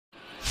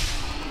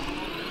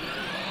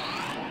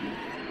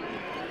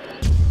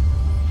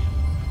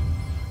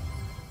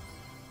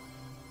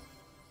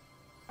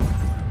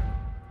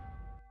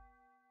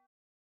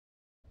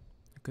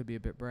It could be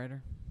a bit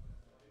brighter.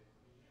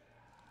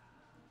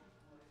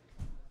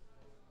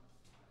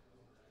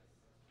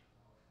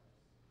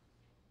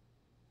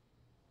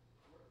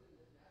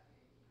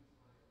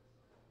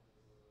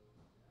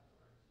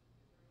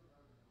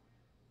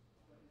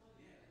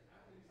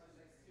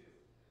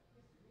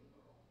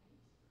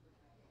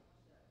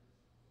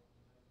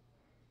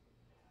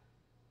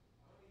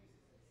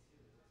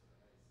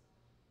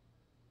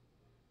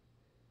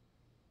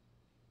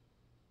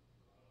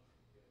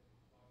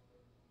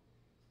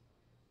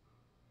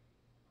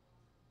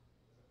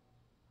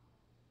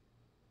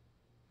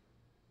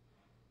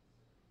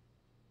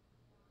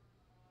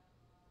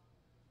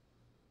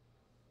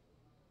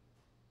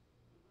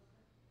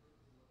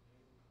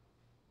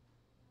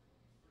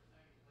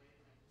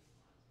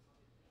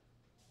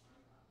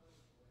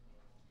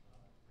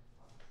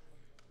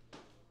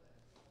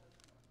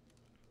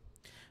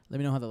 Let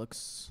me know how that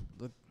looks.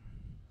 Look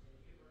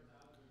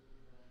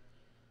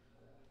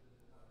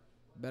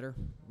better,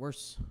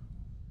 worse.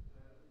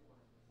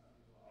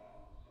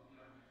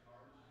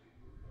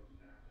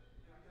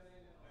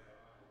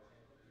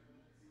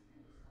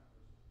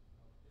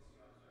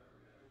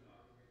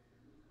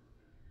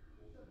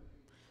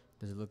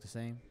 Does it look the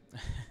same?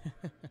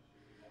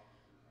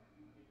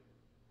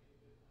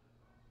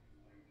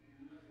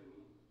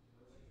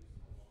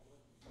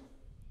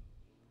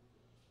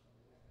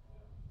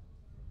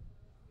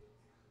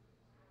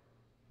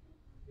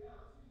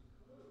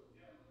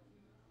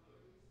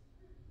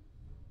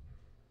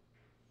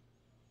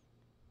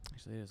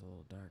 Actually, it is a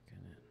little dark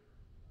in it.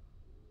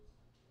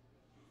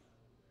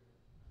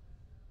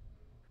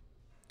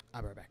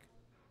 I'll be right back.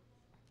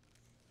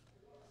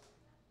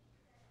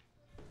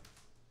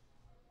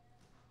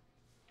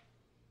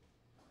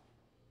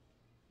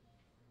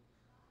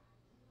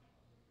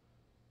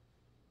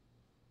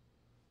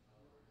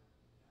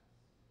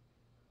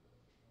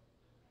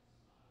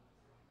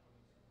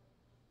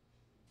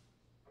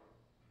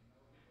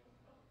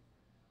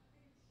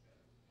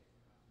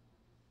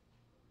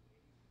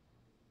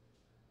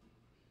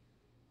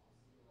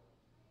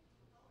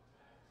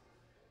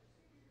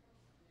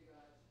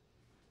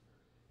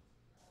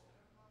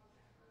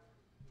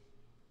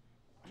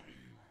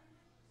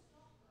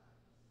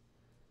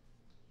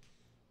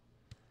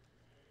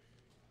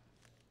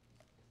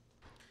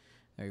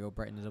 There you go,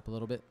 brighten it up a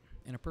little bit.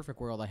 In a perfect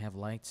world, I have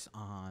lights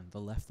on the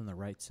left and the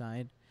right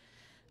side.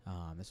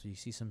 So you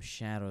see some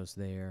shadows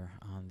there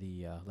on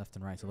the left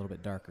and right. It's a little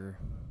bit darker.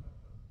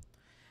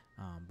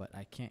 But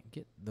I can't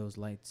get those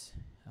lights,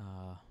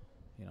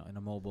 in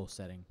a mobile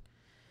setting.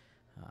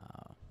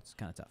 It's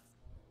kind of tough.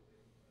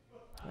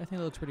 I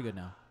think it looks pretty good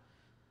now.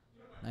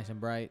 Nice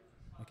and bright.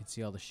 I can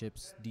see all the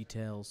ship's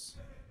details.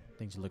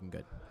 Things are looking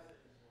good.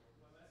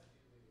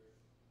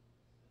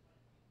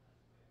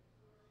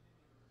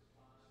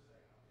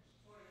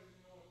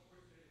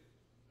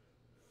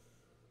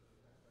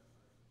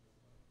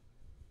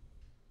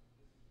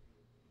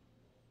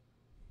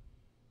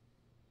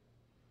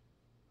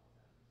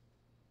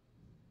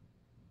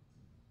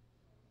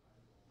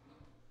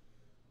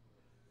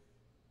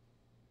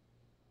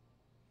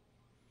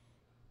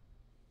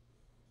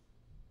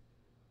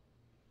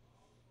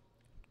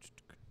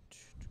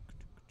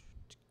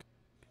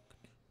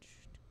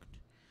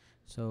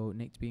 So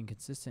Nate's being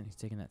consistent. He's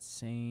taking that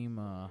same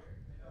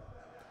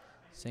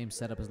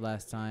setup as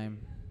last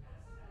time.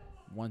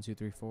 1, 2,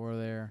 3, 4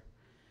 there.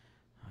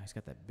 He's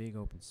got that big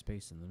open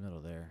space in the middle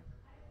there.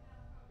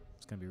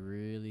 It's gonna be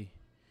really,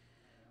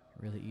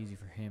 really easy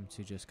for him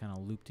to just kind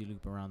of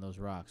loop-de-loop around those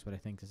rocks. But I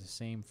think it's the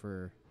same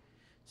for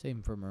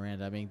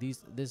Miranda. I mean,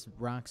 this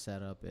rock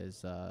setup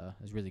is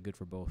really good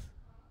for both.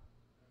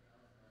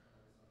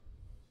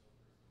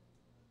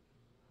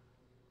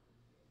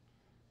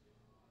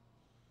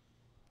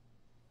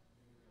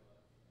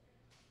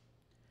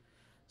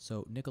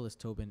 So Nicholas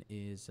Tobin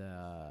is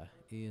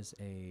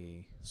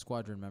a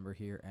squadron member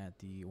here at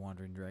the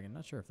Wandering Dragon.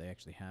 Not sure if they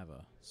actually have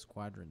a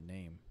squadron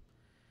name.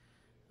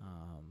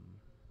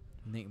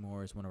 Nate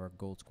Moore is one of our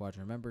Gold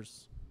Squadron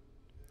members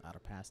out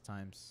of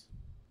Pastimes.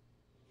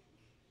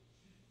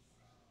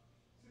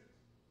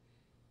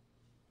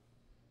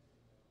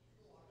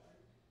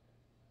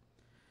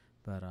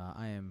 But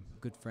I am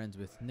good friends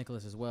with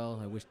Nicholas as well.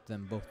 I wish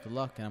them both the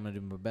luck, and I'm going to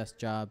do my best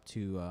job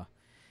to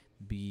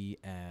be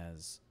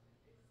as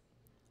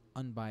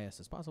unbiased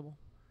as possible.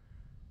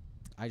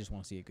 I just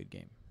want to see a good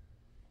game.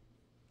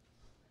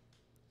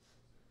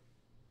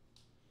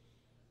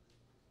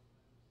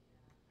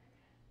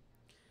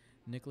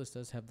 Nicholas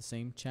does have the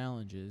same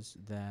challenges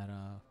that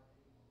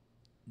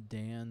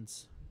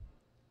Dan's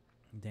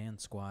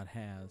squad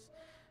has.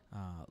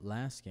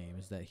 Last game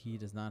is that he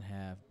does not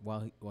have,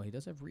 while he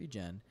does have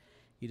regen,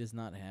 he does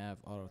not have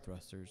auto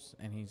thrusters,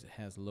 and he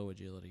has low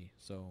agility.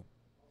 So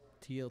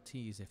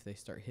TLTs, if they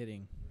start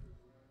hitting,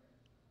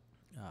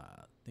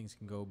 things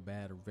can go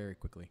bad very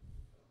quickly.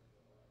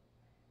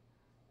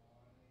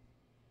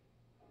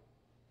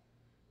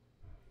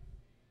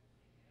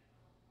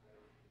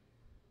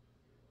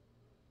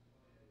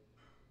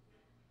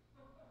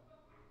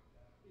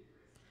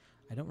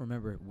 I don't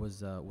remember.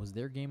 Was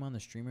their game on the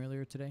stream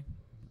earlier today?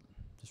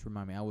 Just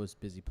remind me, I was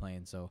busy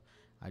playing, so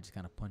I just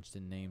kind of punched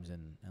in names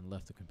and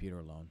left the computer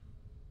alone.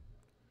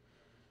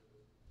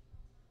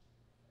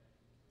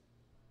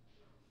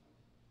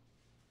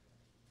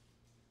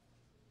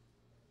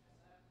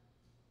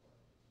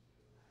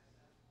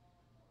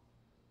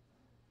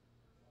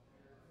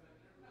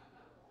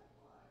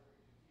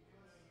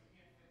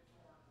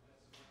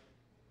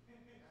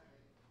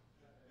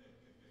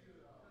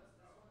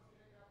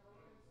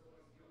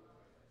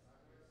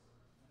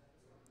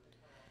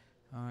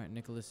 All right,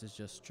 Nicholas is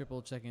just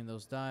triple checking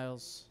those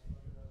dials.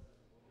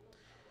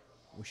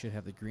 We should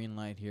have the green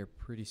light here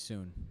pretty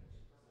soon.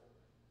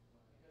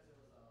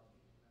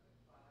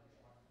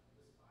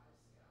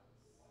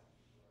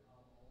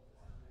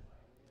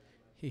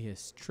 He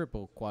is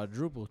triple,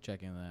 quadruple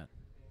checking that.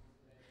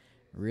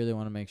 Really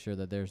want to make sure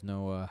that there's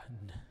no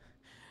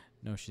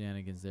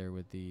shenanigans there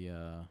with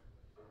the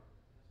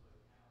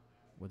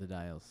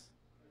dials.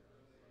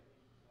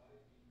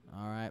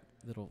 All right,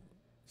 little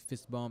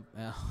fist bump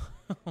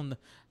on the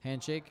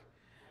handshake,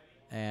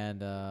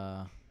 and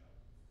I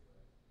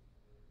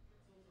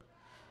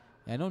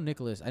know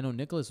Nicholas. I know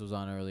Nicholas was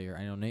on earlier.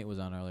 I know Nate was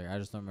on earlier. I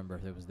just don't remember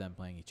if it was them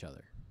playing each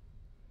other.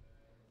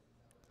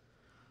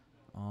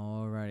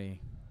 Alrighty,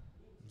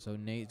 so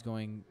Nate's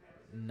going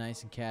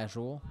nice and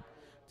casual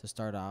to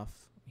start off.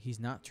 He's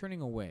not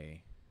turning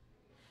away.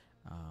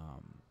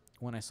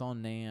 When I saw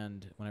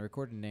Nand, when I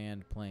recorded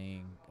Nand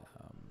playing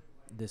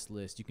this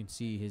list, you can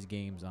see his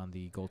games on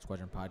the Gold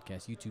Squadron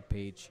podcast YouTube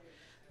page.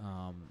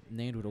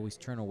 Nand would always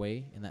turn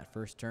away in that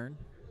first turn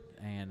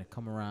and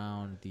come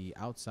around the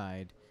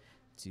outside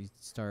to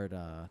start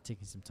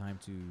taking some time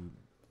to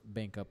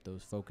bank up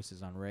those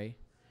focuses on Ray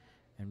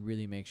and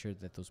really make sure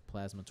that those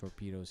plasma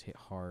torpedoes hit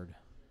hard,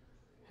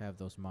 have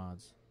those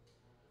mods.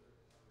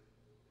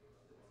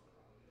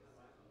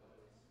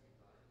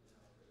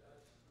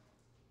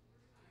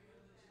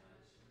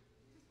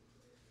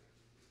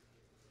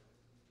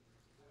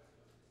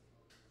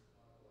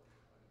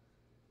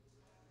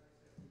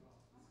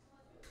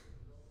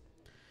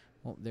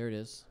 Well, there it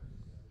is.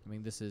 I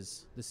mean, this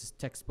is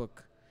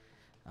textbook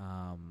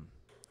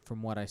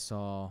from what I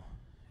saw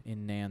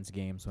in Nan's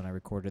games when I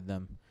recorded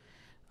them.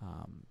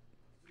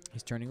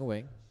 He's turning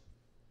away.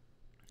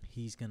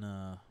 He's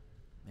gonna,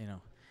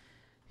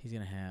 he's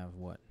gonna have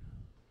what?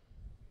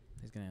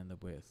 He's gonna end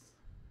up with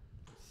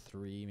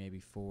 3, maybe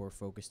 4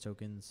 focus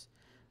tokens.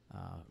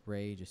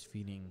 Ray just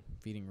feeding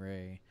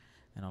Ray,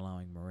 and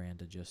allowing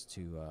Miranda just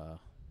to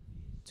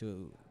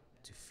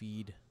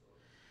feed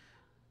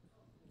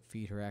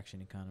her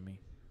action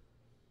economy.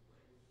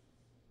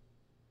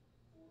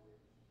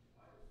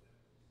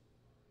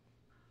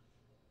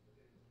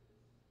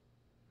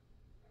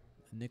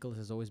 Nicholas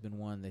has always been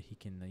one that he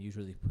can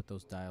usually put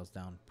those dials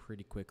down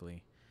pretty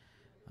quickly.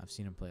 I've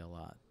seen him play a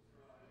lot.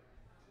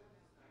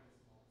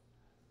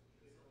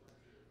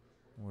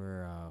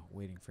 We're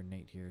waiting for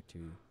Nate here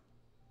to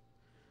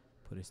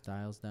put his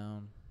dials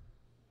down.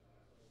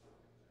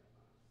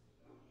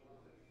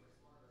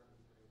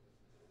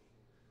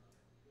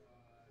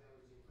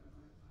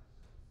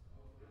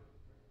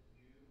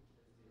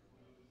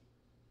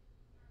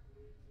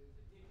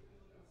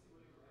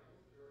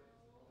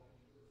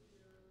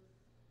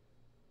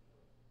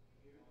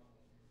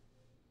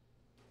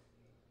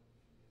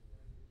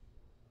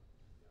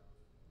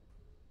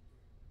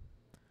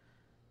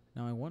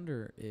 Now I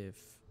wonder if,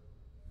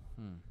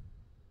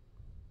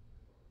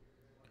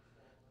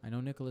 I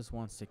know Nicholas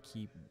wants to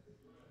keep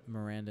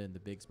Miranda in the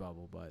Biggs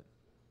bubble, but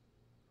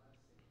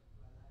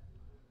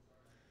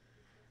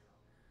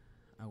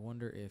I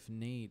wonder if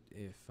Nate,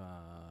 if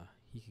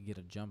he could get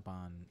a jump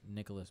on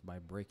Nicholas by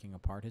breaking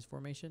apart his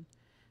formation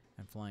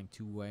and flying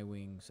 2 Y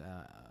wings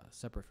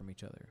separate from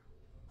each other,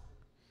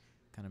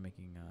 kind of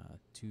making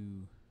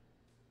two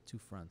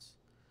fronts.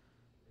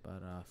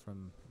 But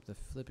from the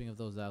flipping of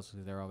those dials,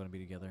 they're all going to be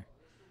together.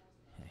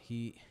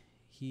 He's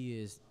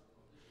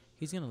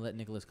going to let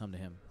Nicholas come to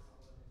him.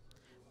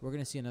 We're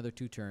going to see another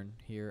 2-turn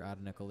here out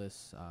of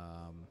Nicholas.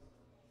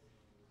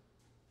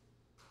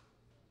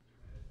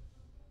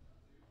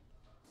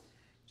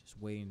 Just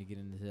waiting to get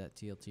into that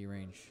TLT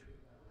range.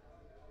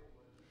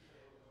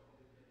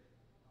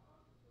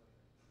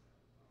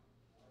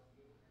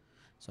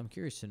 So I'm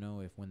curious to know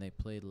if when they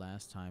played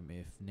last time,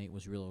 if Nate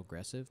was real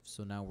aggressive.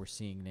 So now we're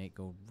seeing Nate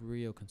go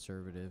real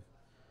conservative.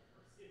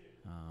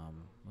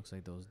 Looks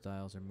like those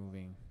dials are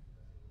moving.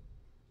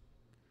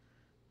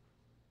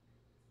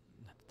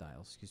 Not the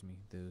dials, excuse me.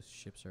 Those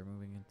ships are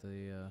moving at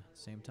the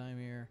same time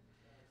here.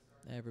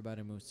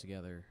 Everybody moves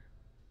together.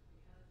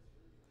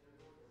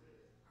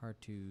 Hard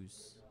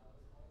twos.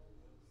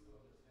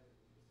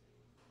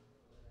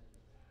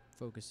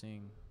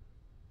 Focusing.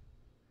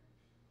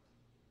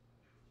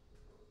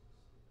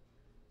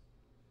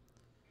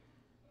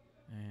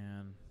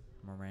 And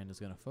Miranda's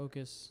going to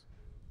focus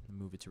and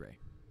move it to Ray.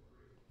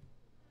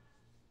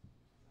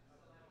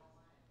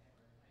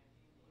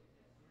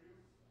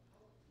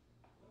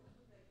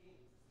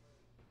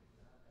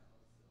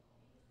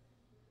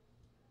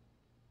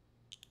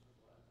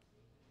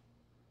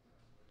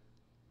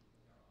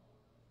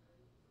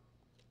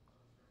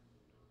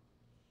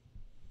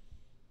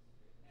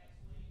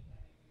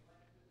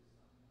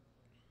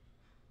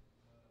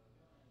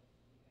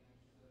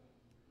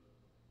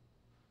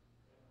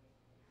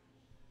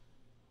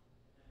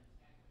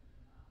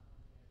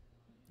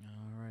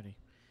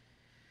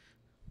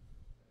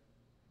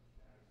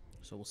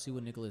 So we'll see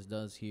what Nicholas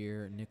does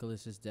here.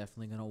 Nicholas is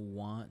definitely going to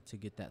want to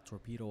get that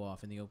torpedo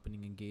off in the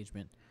opening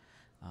engagement.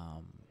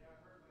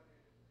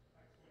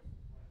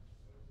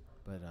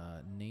 But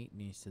Nate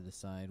needs to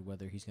decide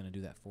whether he's going to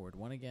do that forward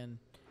one again.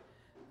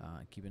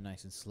 Keep it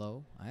nice and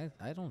slow.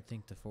 I don't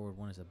think the forward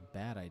one is a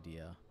bad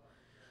idea.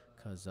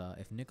 Because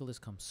if Nicholas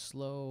comes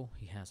slow,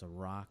 he has a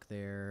rock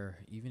there.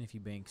 Even if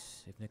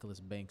if Nicholas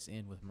banks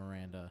in with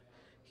Miranda,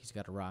 he's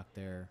got a rock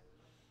there.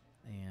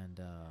 And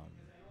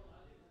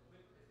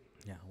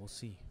yeah, we'll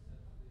see.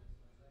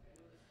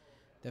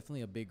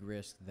 Definitely a big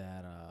risk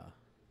that,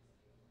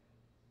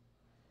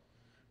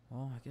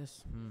 well, I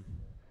guess,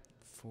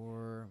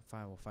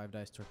 5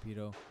 dice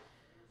torpedo.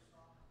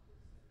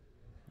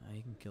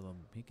 He can kill him.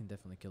 He can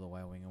definitely kill a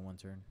Y-Wing in one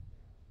turn.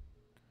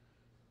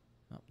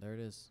 Oh, there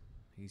it is.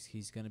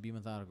 He's going to be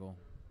methodical.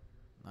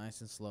 Nice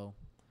and slow.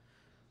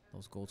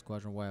 Those Gold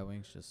Squadron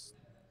Y-Wings just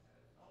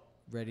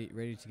ready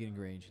to get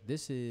engaged.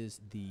 This is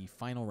the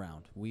final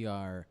round.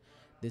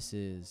 This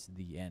is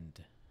the end.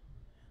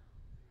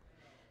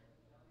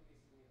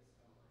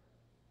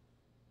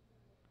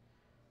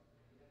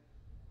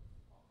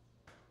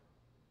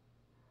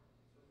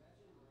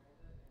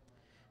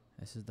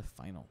 This is the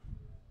final.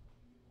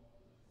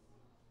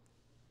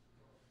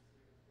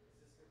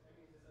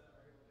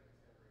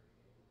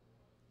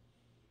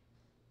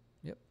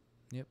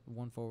 Yep,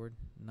 one forward.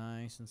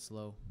 Nice and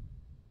slow.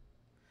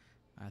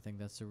 I think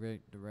that's the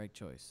right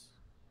choice.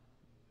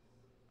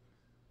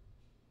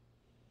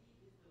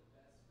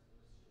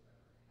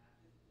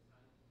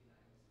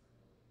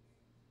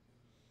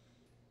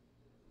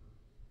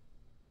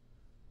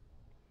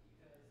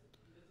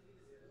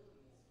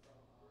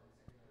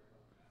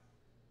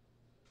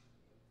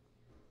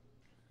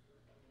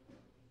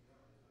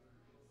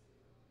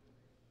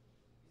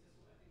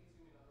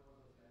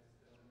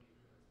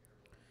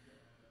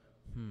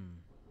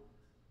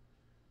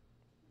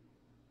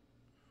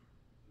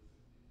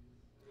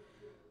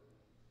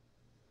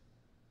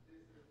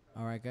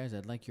 All right, guys,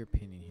 I'd like your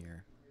opinion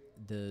here.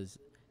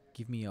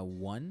 Give me a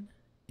 1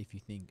 if you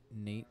think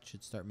Nate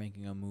should start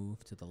making a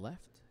move to the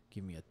left.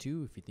 Give me a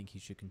 2 if you think he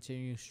should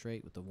continue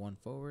straight with the 1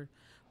 forward.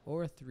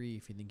 Or a 3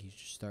 if you think he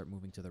should start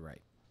moving to the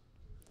right.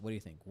 What do you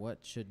think? What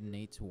should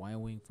Nate's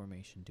Y-Wing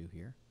formation do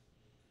here?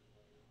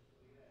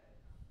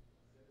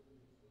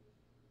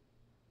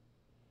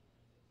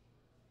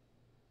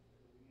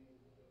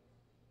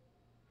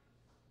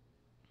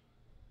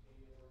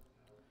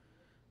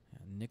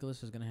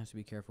 Nicholas is going to have to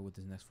be careful with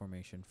his next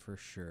formation for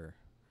sure.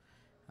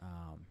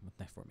 With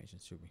next formation,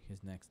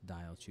 his next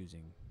dial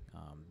choosing.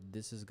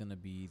 This is going to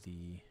be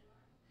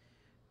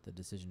the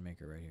decision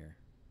maker right here.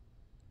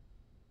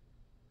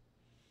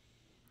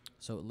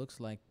 So it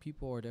looks like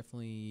people are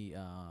definitely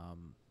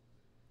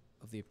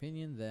of the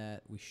opinion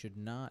that we should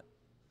not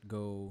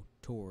go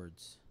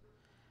towards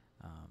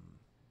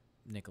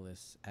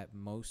Nicholas. At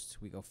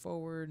most, we go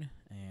forward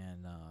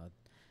and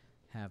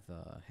have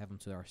him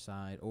to our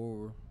side,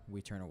 or we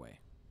turn away.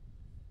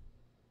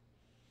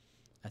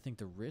 I think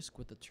the risk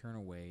with the turn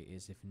away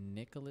is if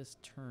Nicholas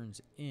turns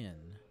in,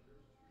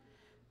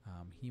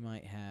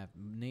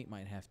 Nate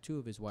might have 2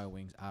 of his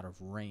Y-Wings out of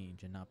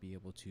range and not be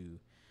able to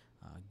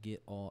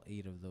get all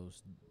 8 of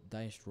those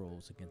dice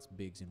rolls against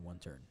Biggs in one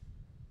turn.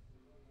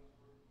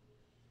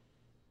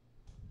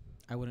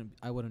 I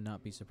would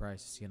not be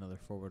surprised to see another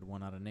forward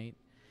 1 out of Nate.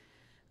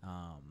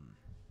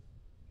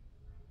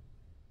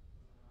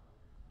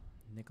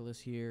 Nicholas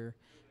here.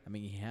 I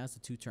mean, he has the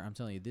 2 turn. I'm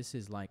telling you, this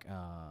is like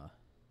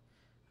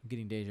I'm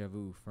getting deja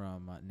vu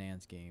from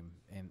Nan's game.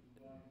 And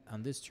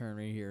on this turn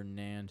right here,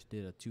 Nan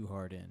did a 2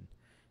 hard in.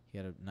 He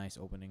had a nice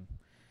opening.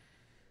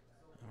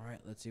 All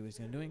right, let's see what he's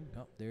gonna doing.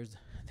 Oh, there's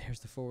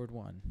the forward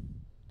 1.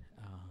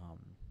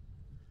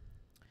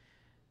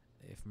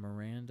 If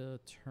Miranda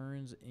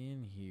turns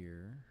in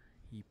here,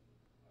 he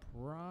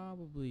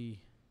probably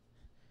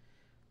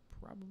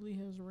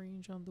has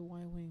range on the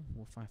Y-Wing.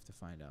 We'll have to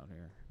find out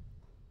here.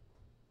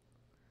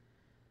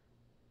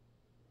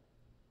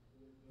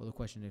 Well, the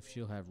question if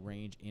she'll have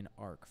range in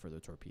arc for the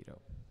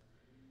torpedo.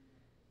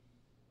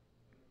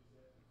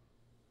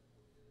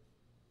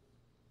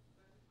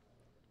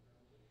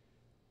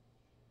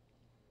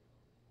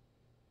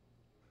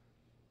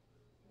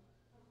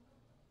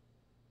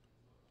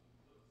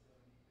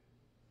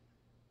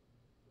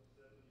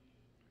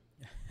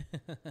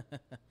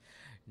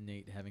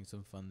 Nate having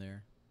some fun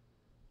there.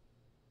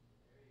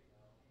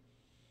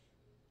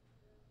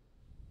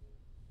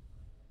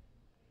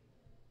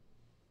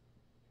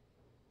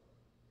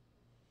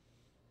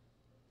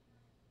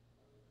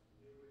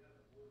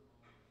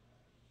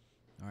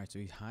 All right, so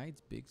he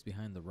hides Biggs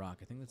behind the rock.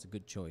 I think that's a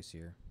good choice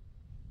here.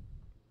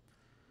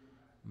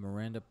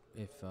 Miranda,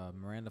 if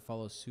Miranda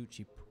follows suit,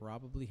 she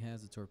probably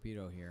has a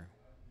torpedo here.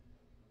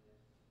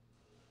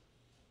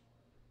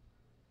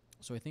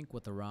 So I think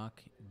what the rock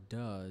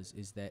does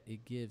is that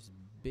it gives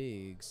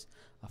Biggs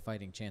a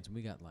fighting chance. And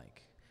we got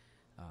like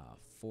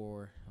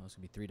 4, it's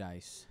going to be 3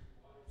 dice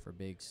for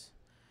Biggs.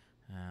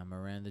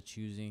 Miranda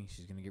choosing.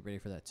 She's going to get ready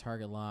for that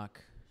target lock.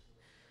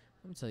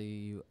 Let me tell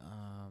you,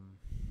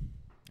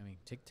 I mean,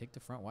 take the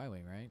front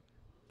Y-Wing, right?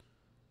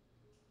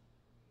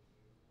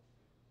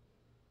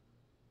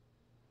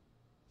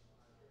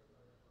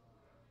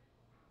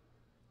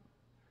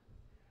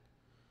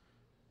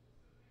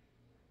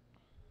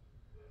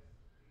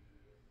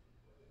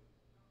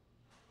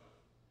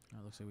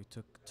 looks like we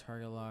took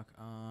target lock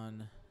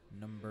on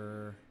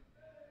number.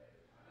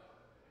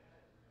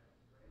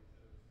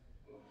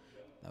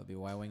 That would be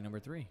Y-wing number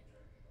 3.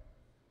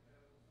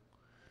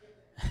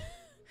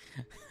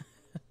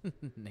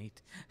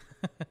 Nate.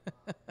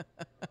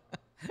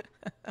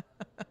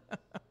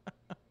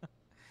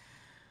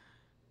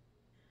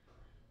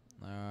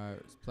 Alright,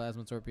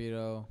 plasma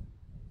torpedo.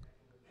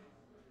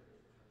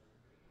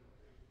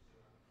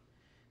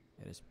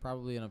 It is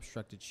probably an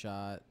obstructed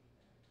shot.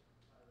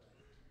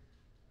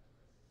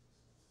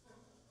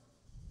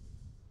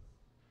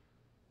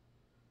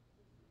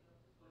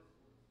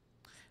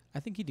 I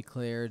think he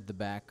declared the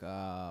back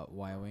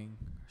Y-wing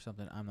or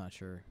something. I'm not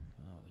sure.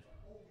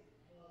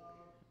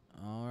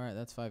 Alright,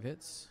 that's 5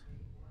 hits.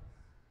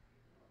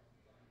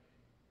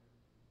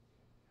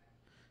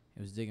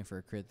 He was digging for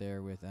a crit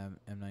there with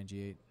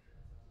M9G8.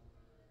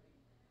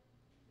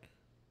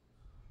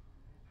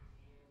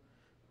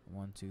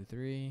 1, 2,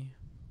 3.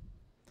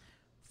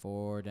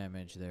 4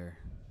 damage there.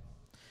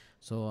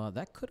 So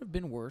that could have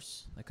been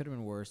worse. That could have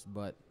been worse,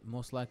 but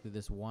most likely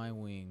this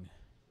Y-wing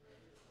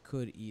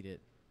could eat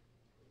it.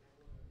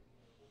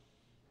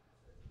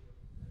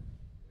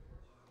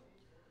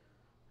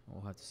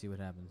 We'll have to see what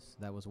happens.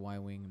 That was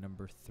Y-wing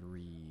number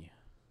 3.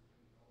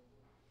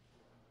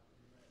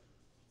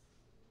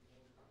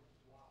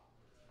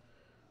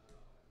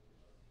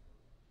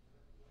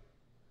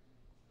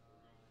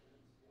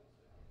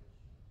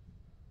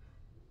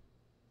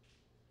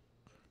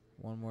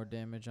 One more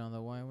damage on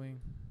the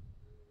Y-wing.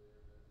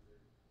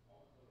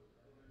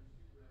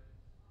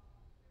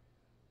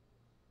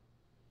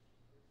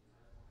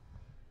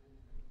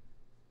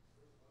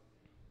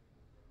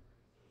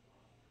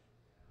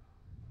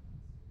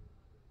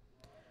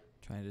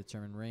 Trying to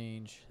determine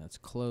range. That's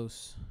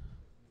close.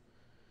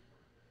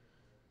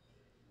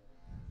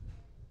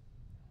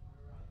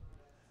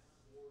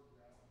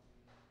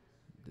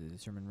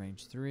 Determine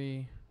range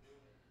 3.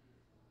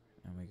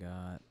 And we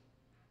got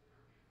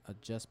a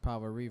Just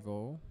Power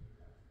Revo.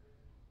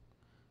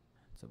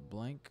 It's a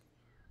blank.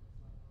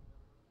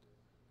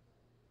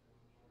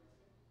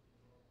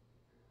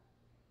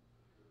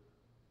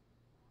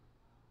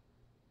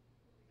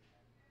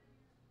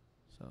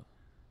 So,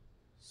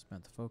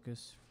 spent the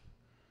focus.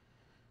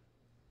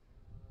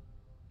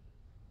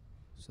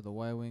 So the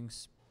Y-wing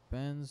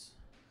spends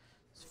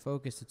its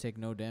focus to take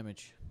no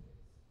damage.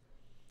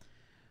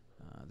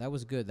 That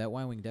was good. That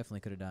Y-wing definitely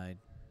could have died.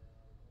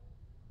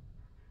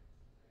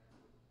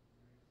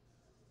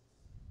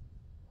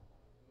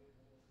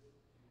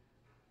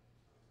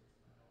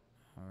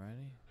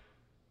 Alrighty.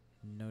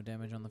 No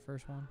damage on the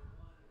first one.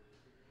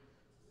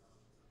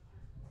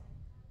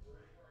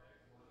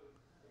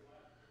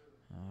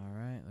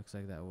 Alright, looks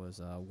like that was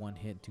 1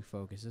 hit, 2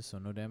 focuses, so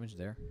no damage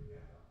there.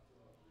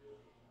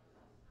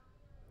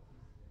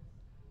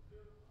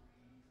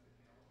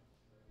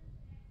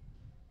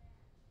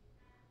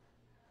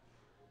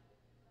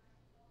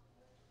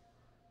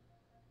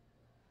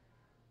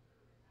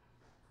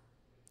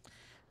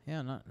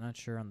 Yeah, not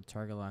sure on the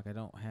target lock. I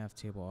don't have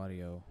table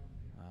audio.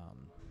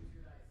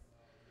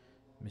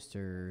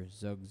 Mr.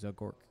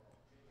 Zugork.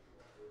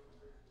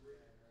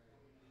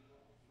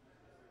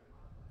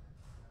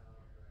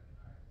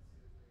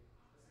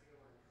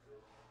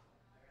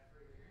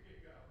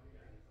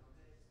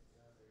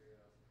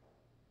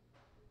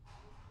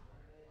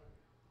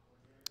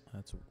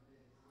 That's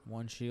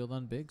 1 shield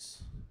on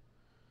Biggs.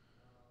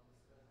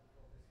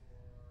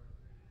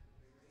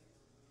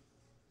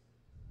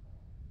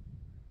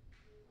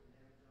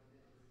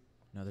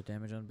 Another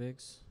damage on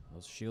Biggs.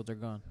 Those shields are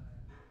gone.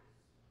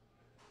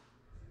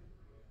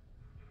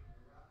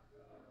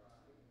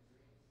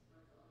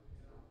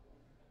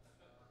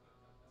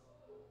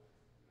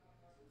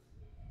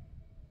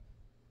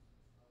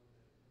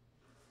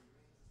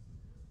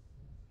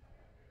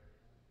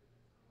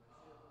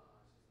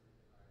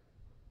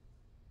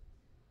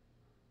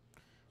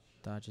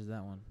 Dodges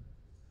that one.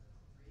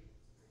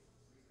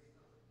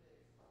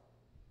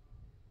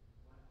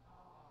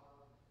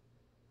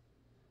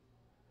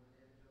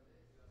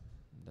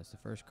 That's the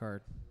first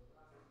card.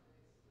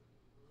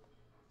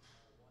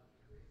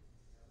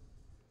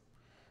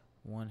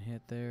 1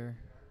 hit there.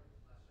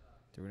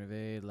 Through an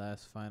evade.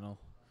 Last final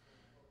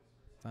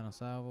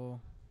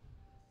salvo.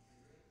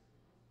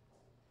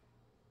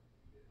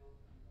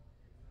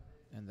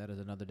 And that is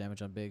another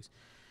damage on Biggs.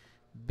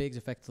 Biggs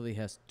effectively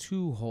has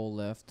 2 hull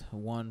left.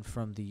 1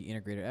 from the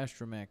integrated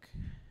astromech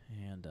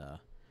and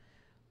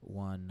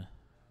 1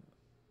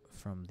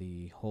 from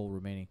the hull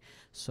remaining.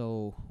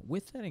 So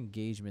with that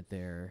engagement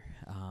there,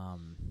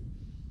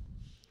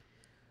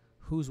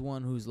 who's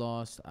won, who's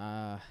lost,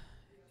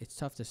 it's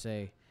tough to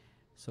say.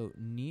 So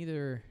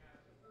neither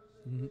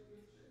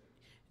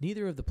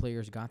of the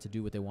players got to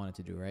do what they wanted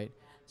to do, right?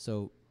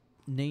 So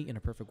Nate, in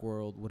a perfect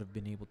world, would have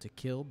been able to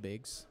kill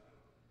Biggs.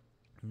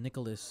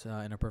 Nicholas,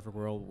 in a perfect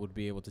world, would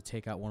be able to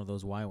take out one of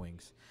those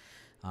Y-wings.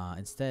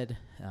 Instead,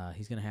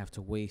 he's going to have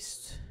to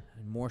waste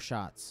more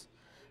shots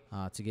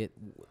to get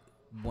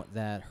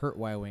that hurt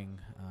Y-wing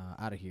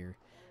out of here.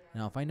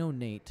 Now, if I know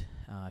Nate,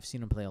 I've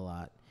seen him play a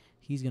lot.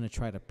 He's going to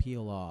try to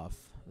peel off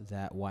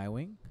that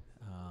Y-wing.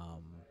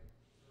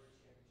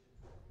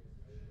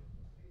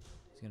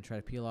 He's going to try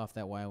to peel off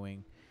that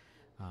Y-wing.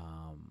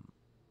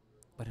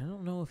 But I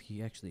don't know if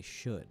he actually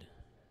should.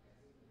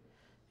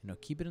 You know,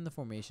 keep it in the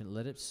formation.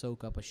 Let it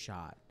soak up a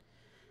shot.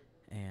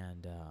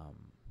 And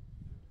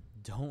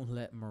don't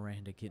let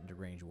Miranda get into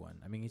range 1.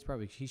 I mean,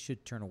 he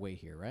should turn away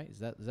here, right? Is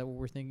that what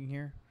we're thinking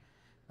here?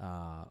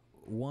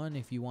 1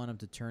 if you want him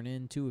to turn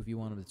in. 2 if you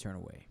want him to turn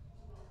away.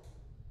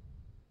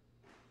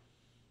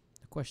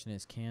 The question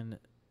is, can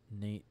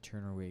Nate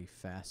turn away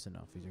fast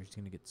enough? He's just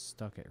going to get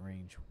stuck at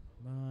range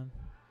 1.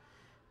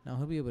 Now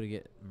he'll be able to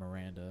get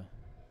Miranda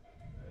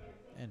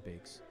and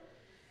Biggs.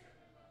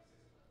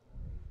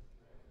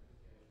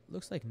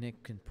 Looks like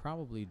Nick can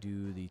probably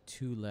do the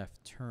 2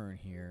 left turn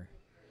here.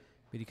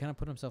 But he kind of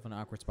put himself in an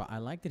awkward spot. I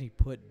like that he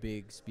put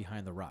Biggs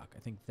behind the rock. I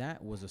think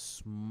that was a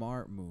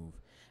smart move.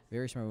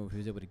 Very smart move. He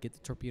was able to get the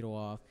torpedo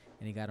off,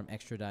 and he got him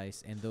extra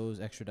dice. And those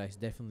extra dice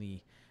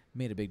definitely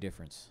made a big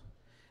difference.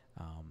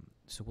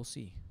 So we'll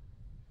see.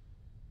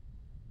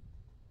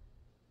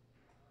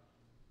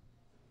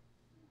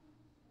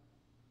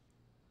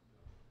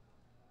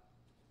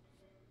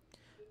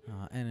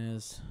 And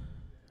as...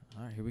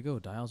 All right, here we go.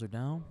 Dials are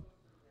down.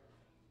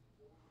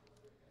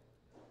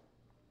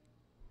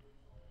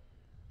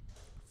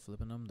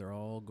 Flipping them. They're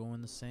all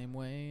going the same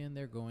way, and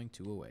they're going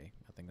 2 away.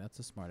 I think that's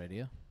a smart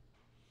idea.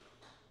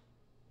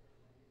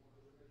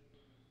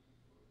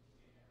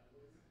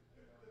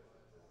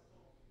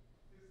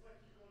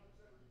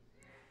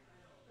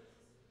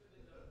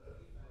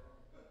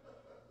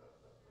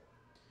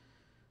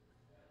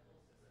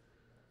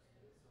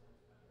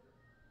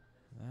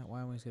 That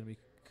Y-wing's going to be...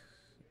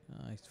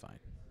 he's fine.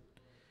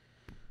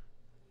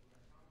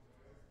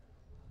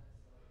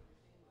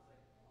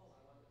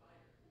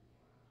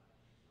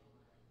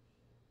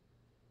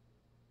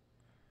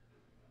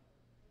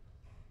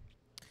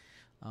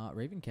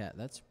 Raven Cat,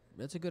 that's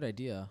a good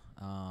idea.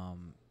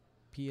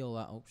 Peel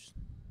out. Oops.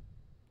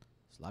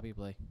 Sloppy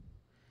play.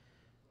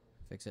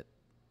 Fix it.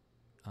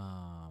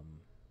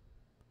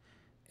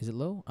 Is it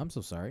low? I'm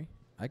so sorry.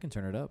 I can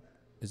turn it up.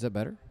 Is that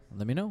better?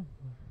 Let me know.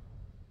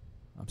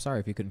 I'm sorry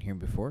if you couldn't hear me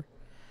before.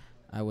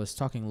 I was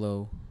talking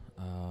low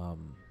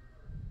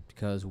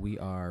because we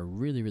are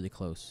really, really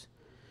close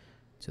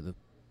to the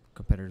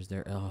competitors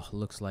there. Oh,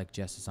 looks like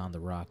Jess is on the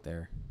rock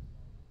there.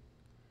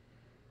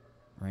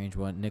 Range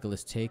 1.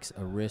 Nicholas takes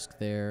a risk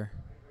there.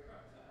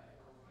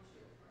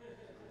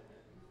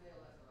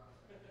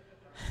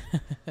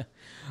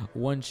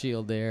 One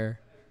shield there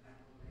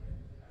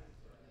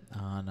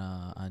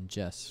on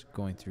Jess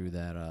going through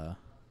that.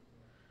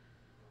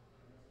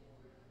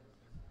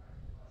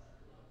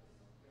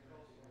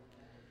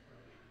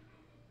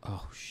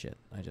 Oh shit!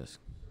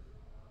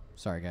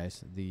 Sorry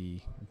guys.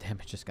 The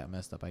damage just got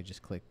messed up. I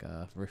just click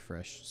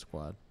refresh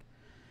squad.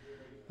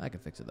 I can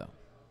fix it though.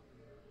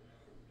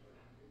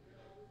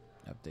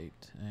 Update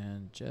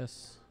and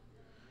Jess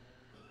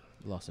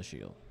lost a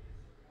shield.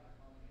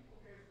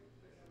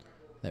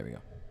 There we go.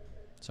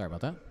 Sorry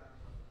about that.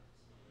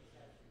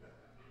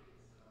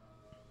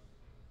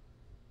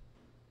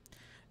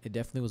 It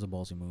definitely was a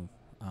ballsy move.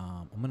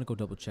 I'm going to go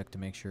double check to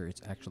make sure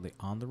it's actually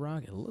on the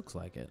rock. It looks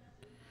like it.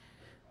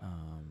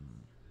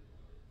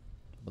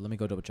 But let me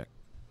go double check.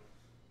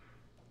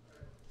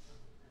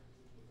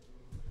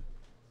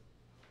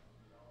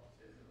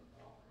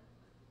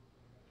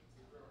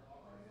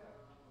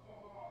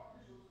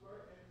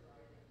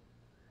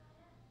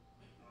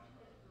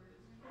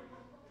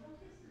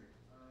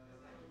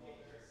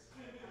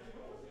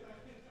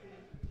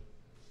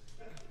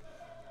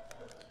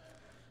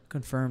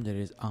 Confirmed it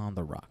is on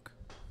the rock.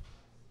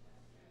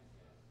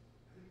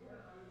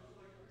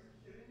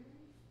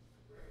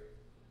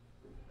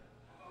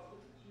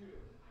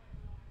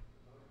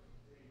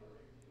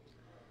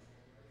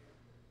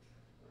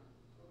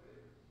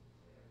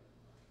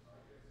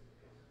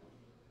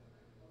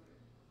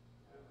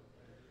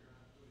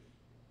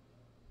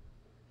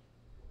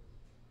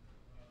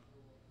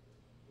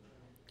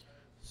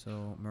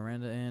 So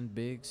Miranda and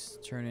Biggs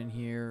turn in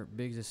here.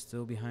 Biggs is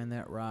still behind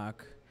that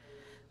rock.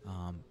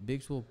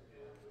 Biggs will,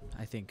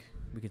 I think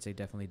we could say,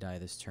 definitely die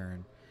this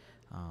turn.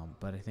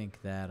 But I think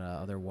that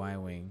other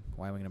Y-wing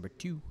number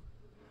 2,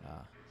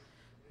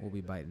 will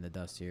be biting the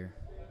dust here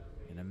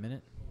in a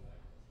minute.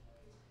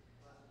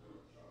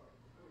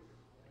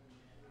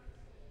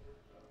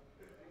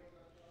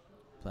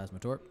 Plasma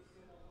torp.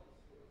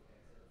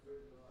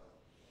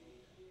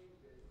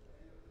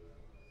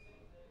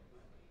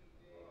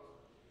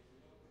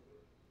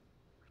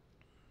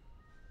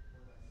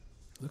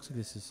 Looks like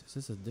is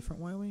this a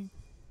different Y-wing?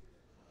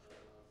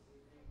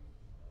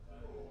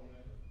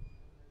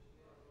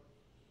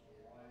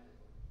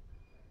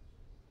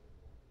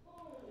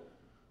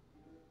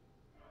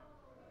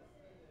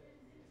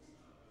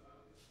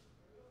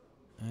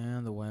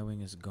 And the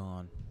Y-wing is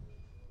gone.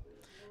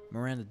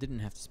 Miranda didn't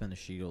have to spend a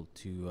shield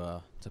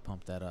to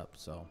pump that up,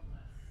 so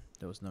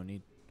there was no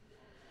need.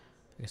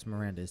 I guess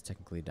Miranda is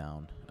technically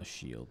down a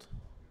shield.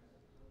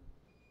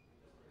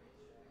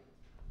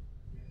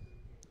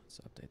 Let's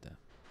update that.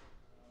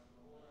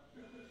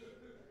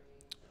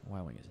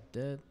 Y wing is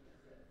dead.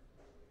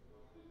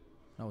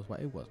 No, it was Y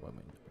wing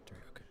number 3.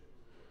 Okay.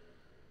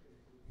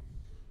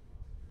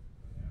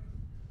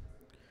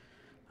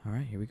 All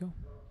right, here we go.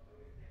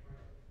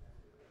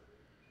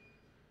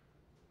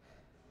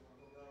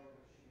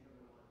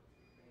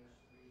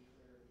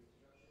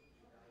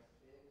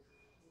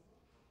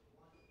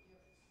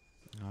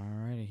 All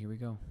righty, here we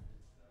go.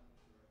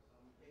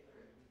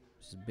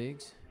 This is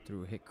Biggs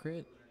through a hit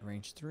crit,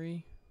 range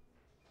 3.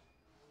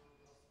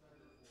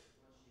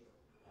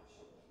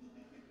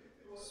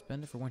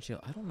 Spend it for 1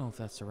 shield. I don't know if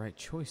that's the right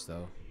choice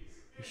though.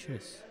 He should.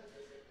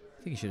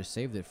 I think he should have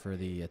saved it for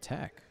the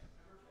attack.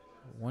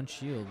 1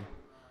 shield.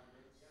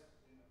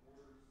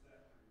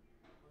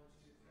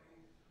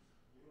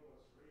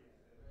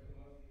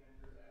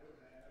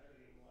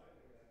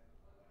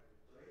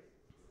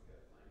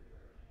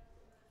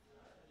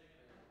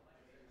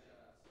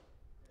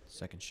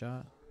 Second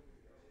shot.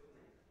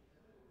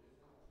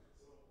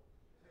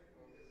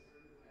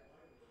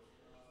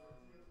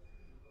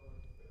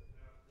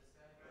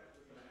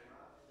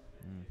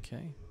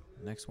 Okay.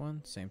 Next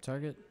one, same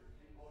target.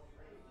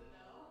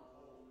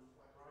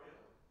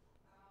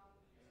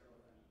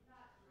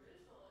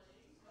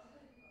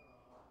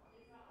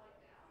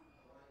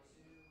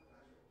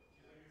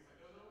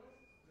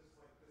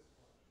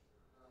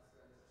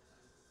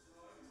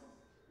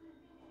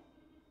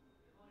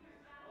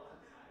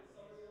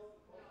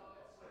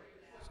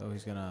 So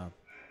he's gonna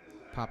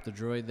pop the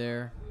droid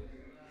there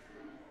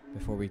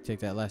before we take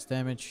that last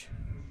damage.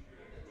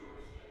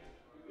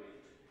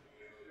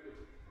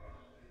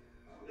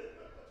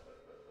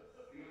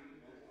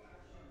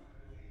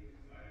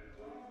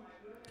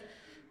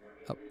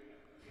 Up.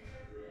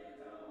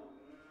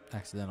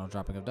 Accidental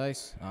dropping of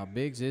dice.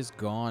 Biggs is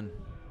gone.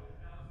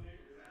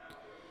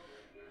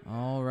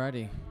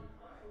 Alrighty.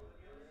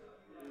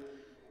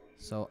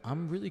 So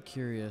I'm really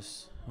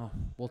curious. Oh,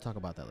 we'll talk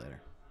about that later.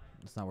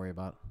 Let's not worry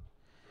about it.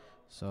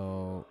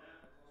 So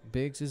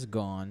Biggs is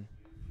gone.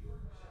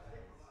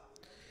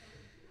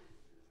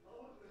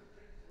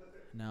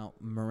 Now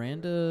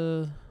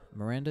Miranda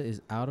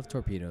is out of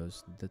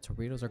torpedoes. The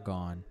torpedoes are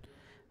gone.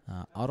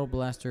 Auto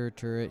blaster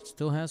turret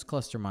still has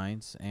cluster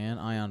mines and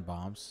ion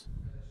bombs.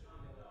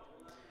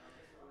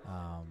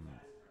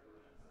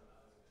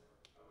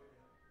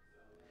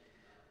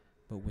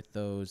 But with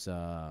those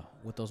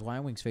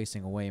Y-wings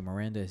facing away,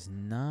 Miranda is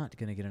not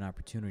going to get an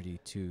opportunity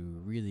to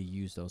really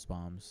use those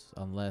bombs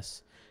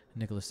unless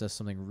Nicholas does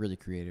something really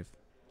creative.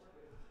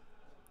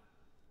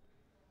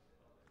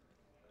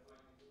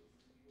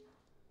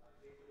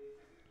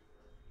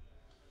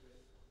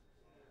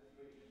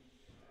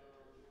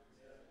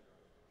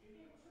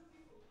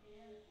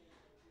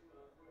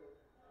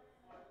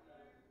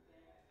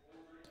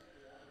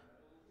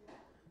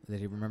 Did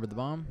he remember the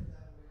bomb?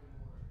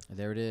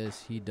 There it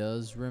is. He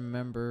does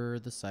remember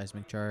the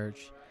seismic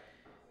charge,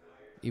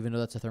 even though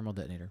that's a thermal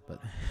detonator.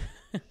 But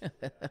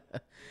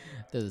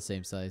they're the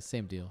same size,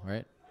 same deal,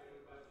 right?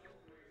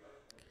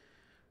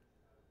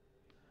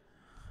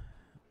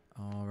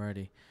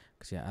 Alrighty.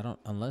 Because, yeah, I don't...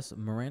 Unless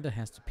Miranda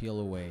has to peel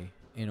away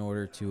in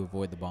order to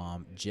avoid the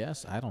bomb.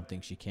 Jess, I don't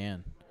think she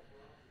can.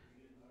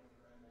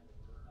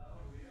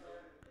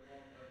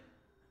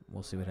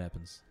 We'll see what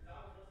happens.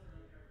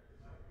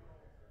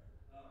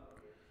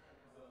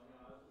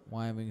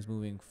 Y-wing's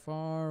moving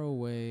far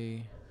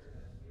away.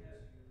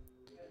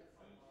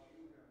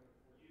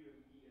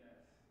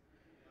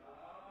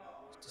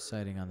 Just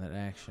deciding on that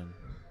action.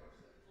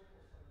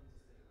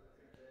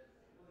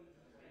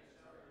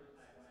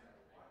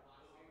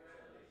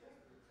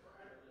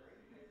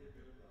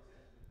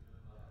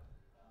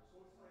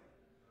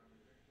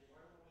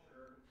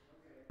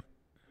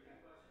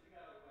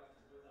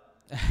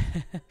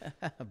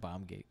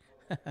 Bomb gate.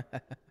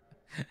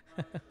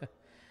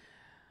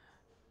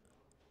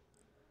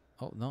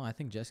 Oh, no, I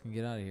think Jess can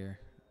get out of here.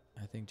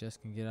 I think Jess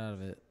can get out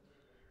of it.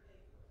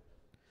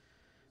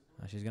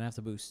 She's going to have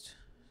to boost.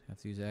 Have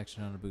to use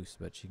action on a boost,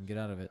 but she can get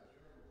out of it.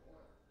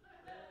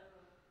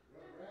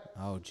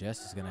 Oh,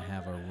 Jess is going to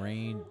have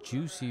a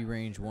juicy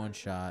range 1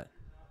 shot.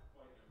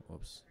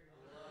 Whoops.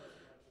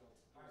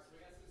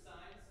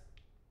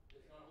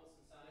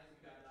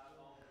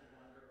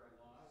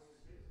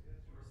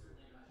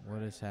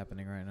 What is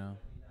happening right now?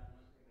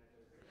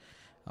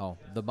 Oh,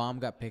 the bomb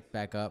got picked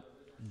back up.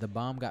 The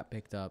bomb got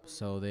picked up,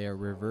 so they are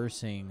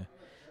reversing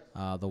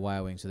the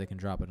Y-wing so they can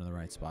drop it in the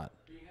right spot.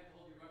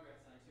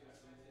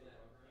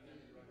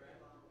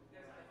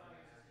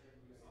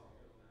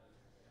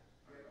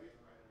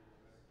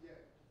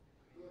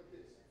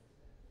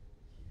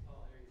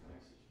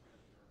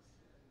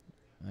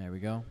 There we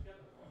go.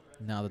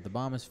 Now that the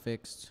bomb is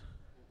fixed.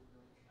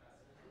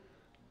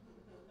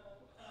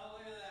 Oh,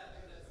 look at that.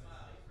 Look at that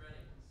smile. He's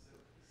ready.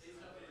 He's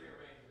up for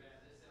rearrange, man.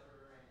 This is for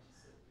rearrange.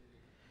 He's so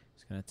big.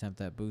 He's going to attempt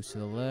that boost to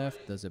the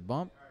left. Does it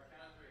bump? All right,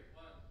 count of 3.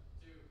 1,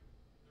 2,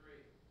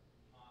 3.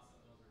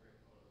 Awesome. Those were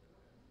great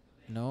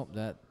photos. Nope,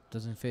 that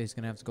doesn't fit. He's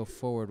going to have to go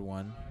forward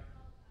 1.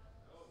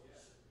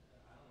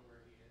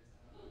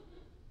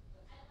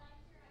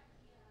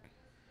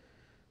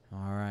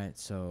 All right,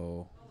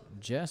 so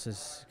Jess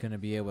is going to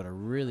be able to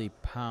really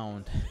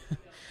pound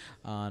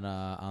on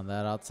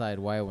that outside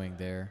Y wing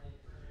there.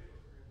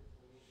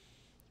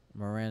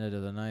 Miranda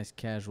does a nice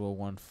casual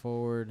one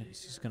forward.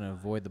 He's just going to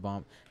avoid the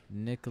bomb.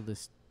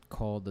 Nicholas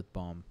called the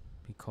bomb.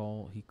 He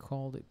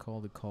called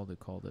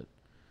it.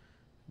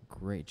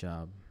 Great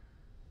job.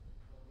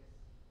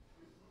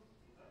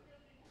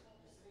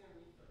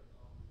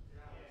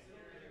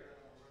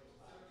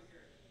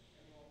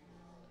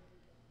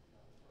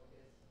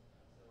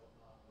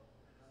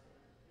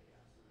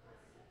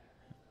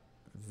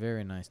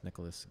 Very nice,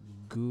 Nicholas.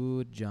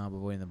 Good job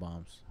avoiding the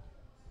bombs.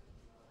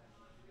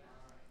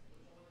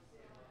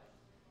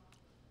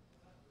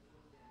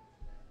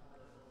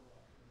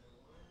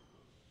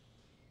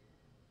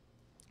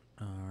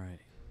 All right.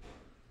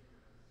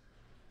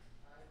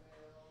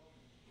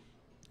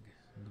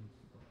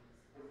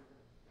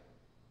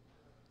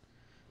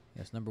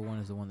 Yes, number one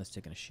is the one that's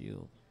taking a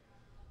shield.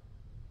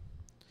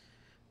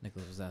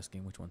 Nicholas was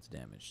asking which one's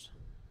damaged.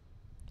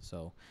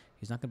 So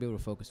he's not going to be able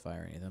to focus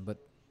fire anything, but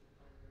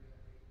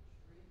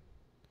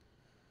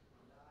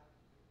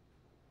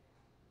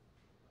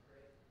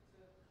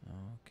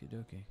okie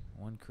dokie.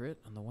 One crit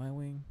on the Y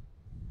Wing.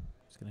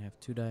 He's going to have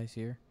 2 dice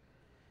here.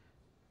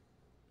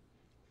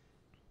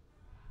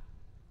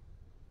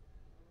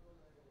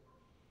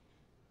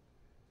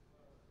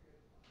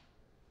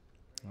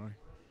 All right.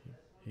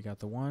 He got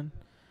the 1.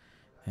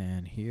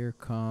 And here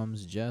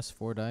comes Jess,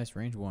 4 dice,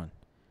 range 1.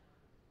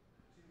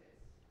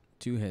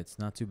 2 hits,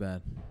 not too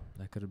bad.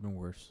 That could have been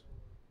worse.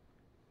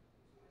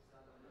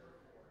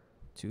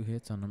 2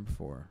 hits on number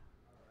 4.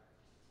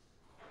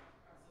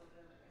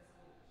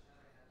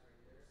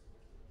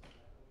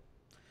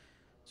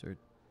 So we're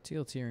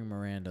TLTing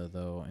Miranda,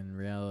 though. In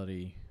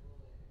reality,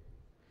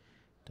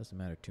 doesn't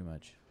matter too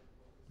much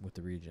with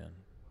the regen.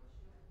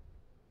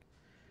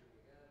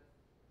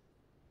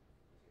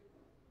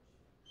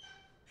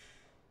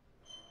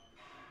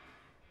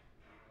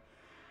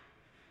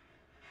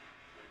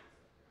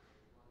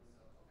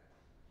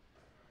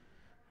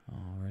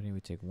 Alrighty, we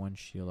take 1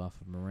 shield off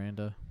of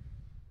Miranda.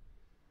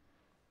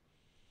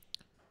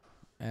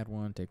 Add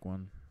 1, take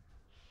 1.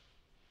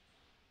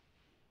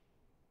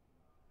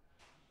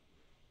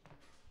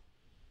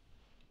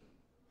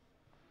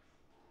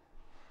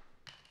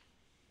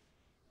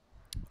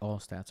 All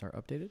stats are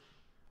updated.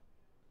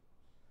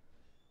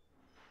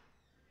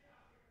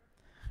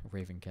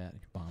 Raven Cat,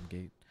 Bomb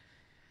Gate.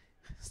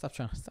 Stop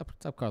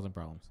causing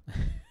problems.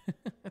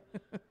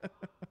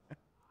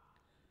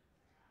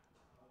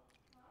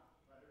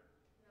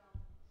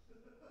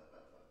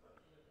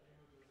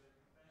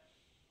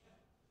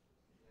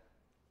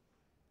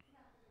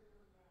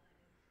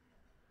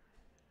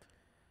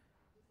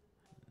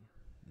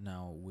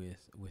 Now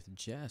with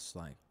Jess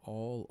like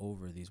all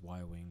over these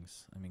Y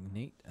wings. I mean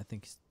Nate I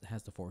think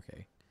has the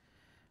 4K.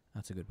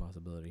 That's a good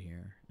possibility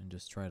here, and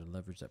just try to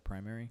leverage that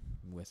primary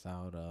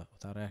without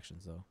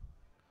actions though.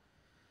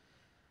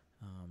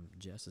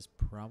 Jess is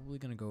probably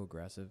gonna go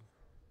aggressive,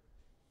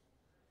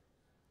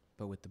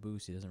 but with the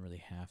boost he doesn't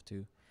really have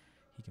to.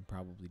 He can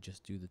probably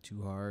just do the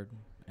 2 hard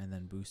and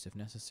then boost if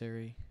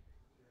necessary.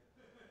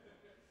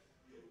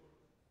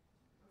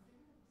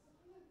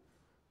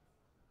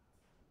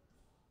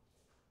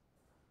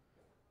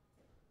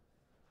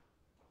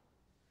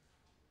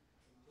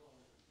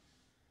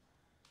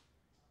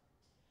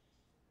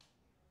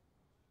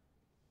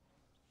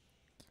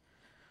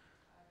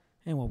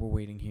 And while we're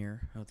waiting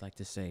here, I would like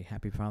to say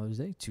Happy Father's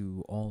Day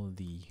to all of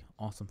the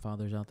awesome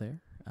fathers out there.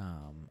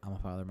 I'm a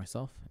father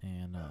myself,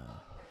 and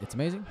it's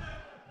amazing.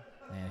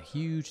 And a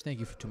huge thank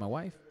you to my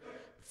wife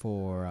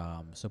for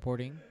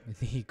supporting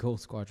the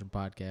Gold Squadron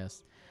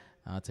podcast.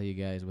 I'll tell you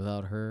guys,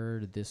 without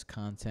her, this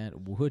content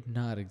would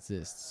not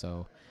exist.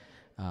 So,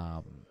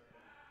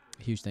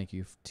 huge thank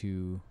you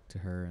to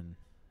her, and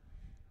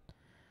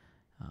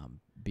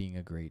being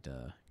a great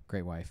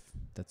wife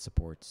that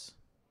supports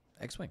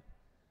X-Wing.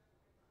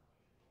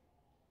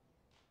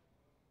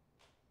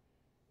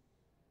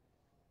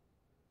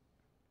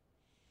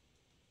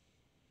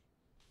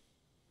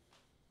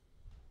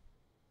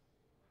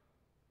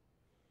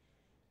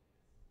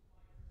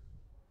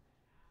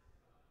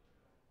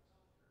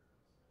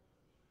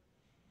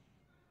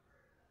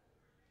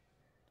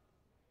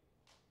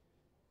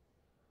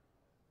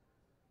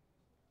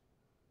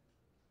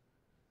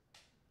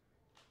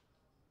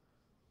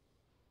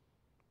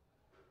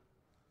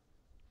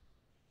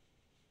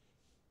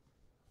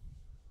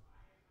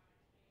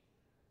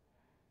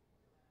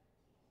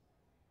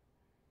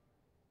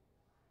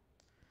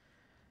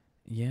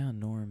 Yeah,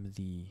 Norm,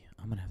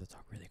 I'm going to have to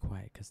talk really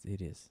quiet because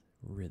it is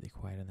really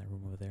quiet in that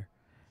room over there.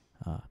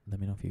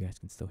 Let me know if you guys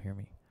can still hear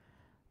me.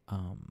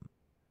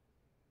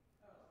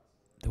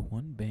 The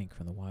 1 bank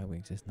from the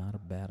Y-Wings is not a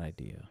bad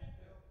idea.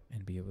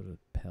 And be able to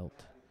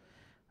pelt.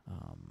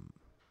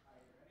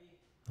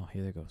 Oh,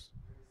 here it goes.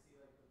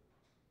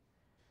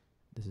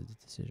 This is the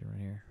decision right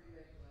here.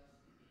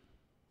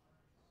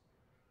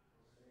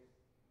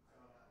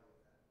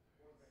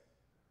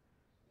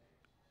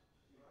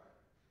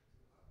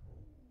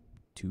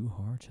 2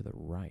 hard to the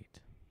right.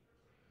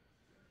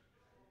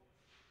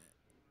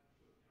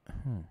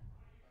 Hmm.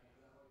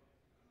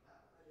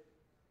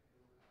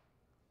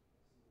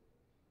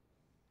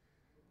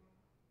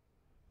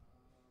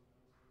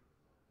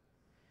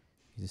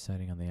 He's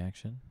deciding on the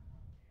action.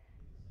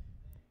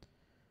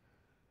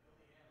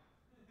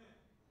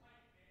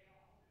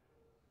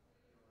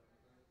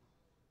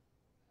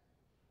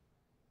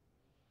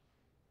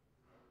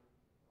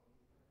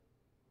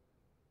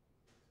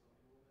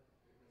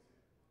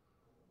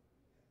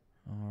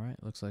 All right,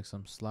 looks like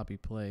some sloppy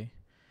play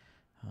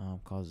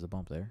causes a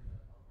bump there.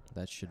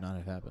 That should not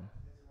have happened.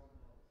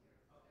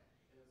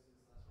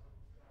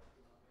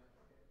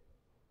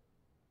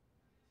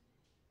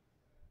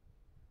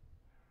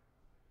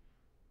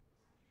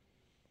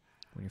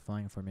 When you're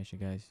flying in formation,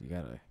 guys, you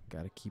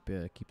gotta keep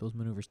those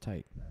maneuvers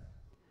tight.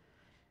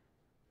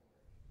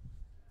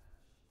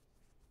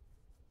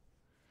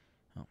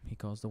 Oh, he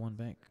calls the one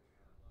back.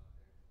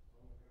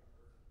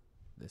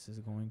 This is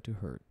going to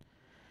hurt.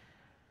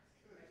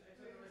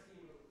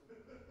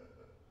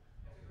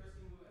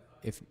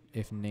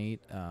 If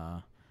Nate,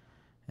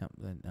 yep,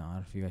 then, I don't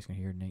know if you guys can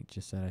hear. Nate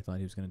just said I thought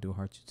he was gonna do a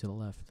hard two to the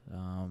left.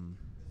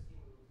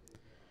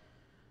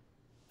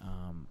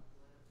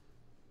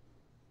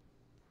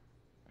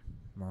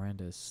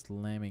 Miranda is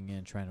slamming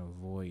in, trying to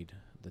avoid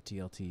the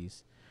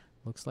TLTs.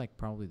 Looks like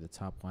probably the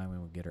top line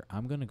will get her.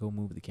 I'm gonna go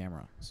move the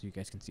camera so you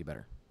guys can see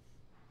better.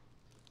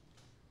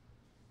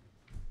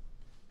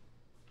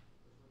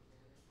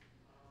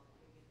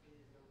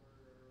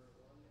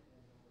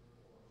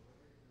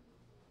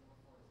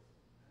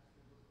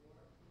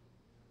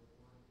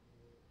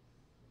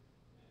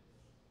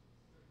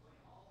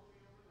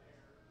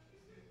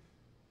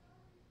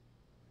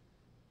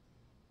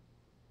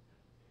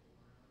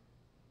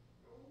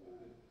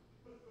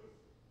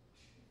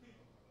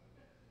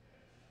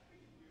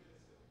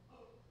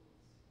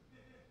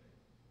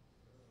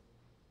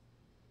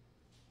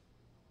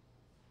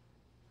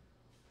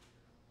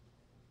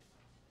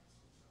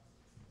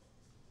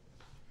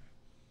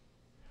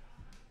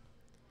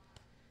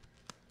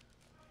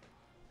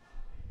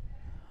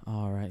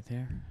 All right,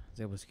 there. I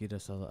was able to get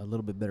us a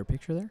little bit better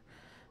picture there.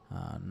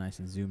 Nice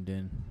and zoomed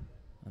in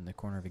on the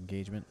corner of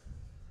engagement.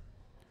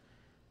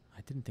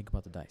 I didn't think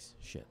about the dice.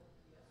 Shit.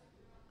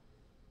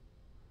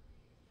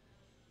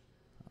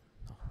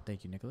 Oh,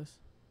 thank you, Nicholas.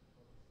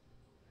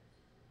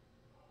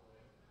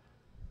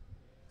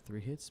 3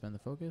 hits, spend the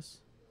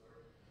focus.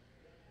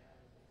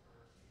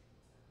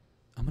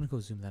 I'm going to go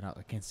zoom that out.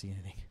 I can't see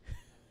anything.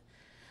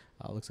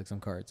 Looks like some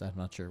cards. I'm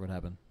not sure what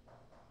happened.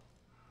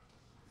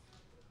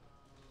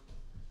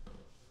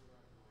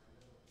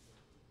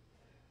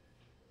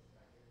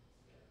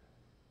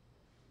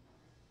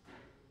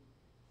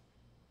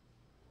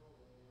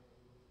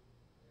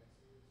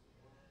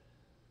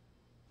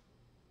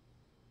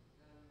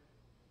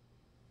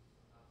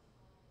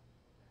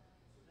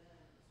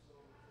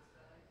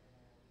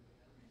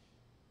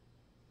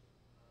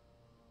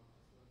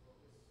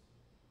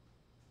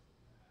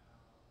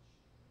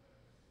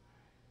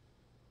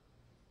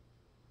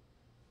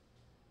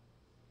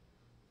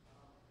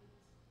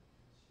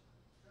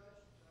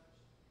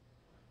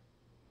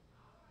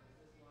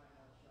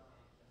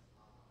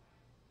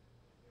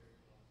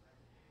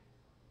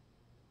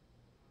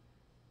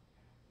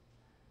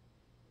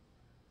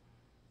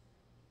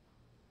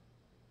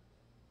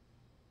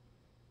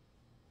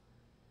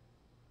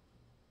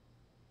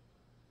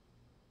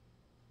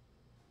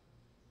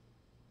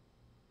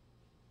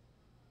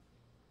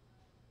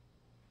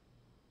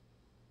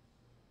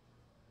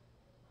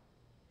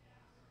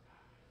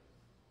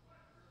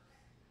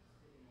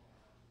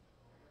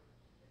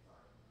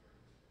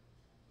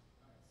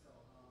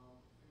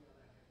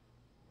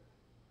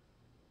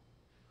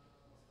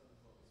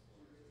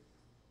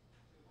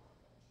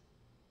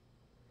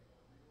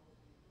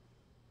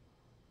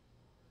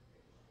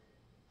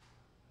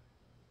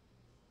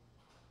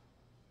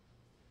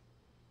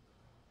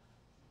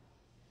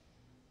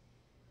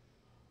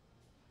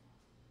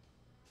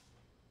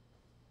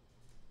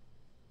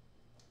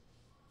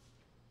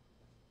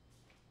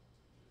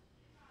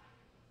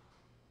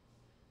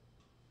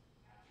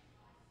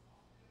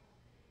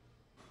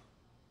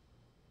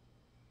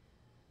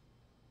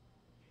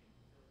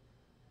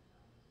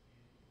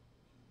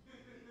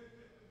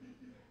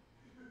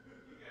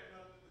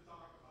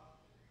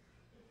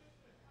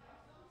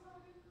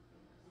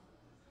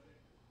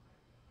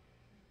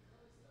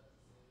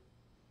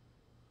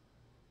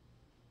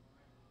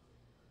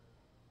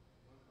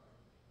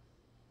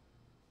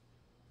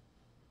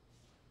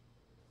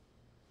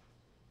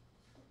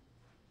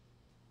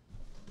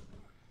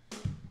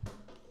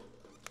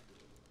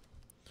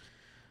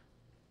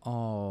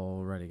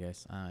 Alrighty,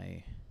 guys.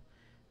 I'm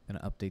going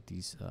to update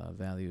these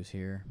values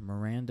here.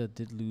 Miranda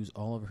did lose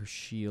all of her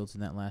shields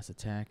in that last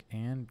attack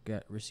and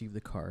received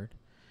the card.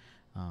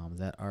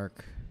 That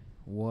arc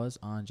was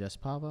on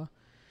Jespava,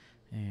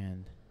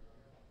 and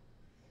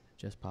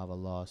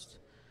Jespava lost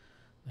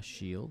a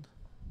shield.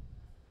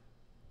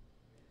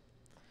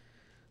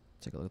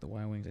 Take a look at the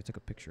Y-Wings. I took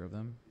a picture of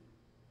them.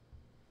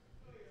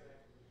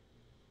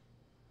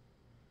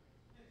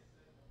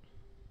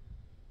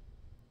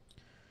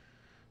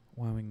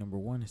 Y-wing number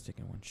 1 is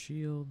taking 1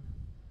 shield.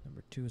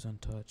 Number 2 is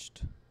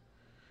untouched.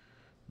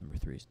 Number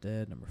 3 is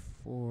dead. Number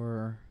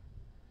 4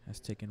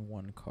 has taken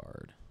 1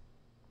 card.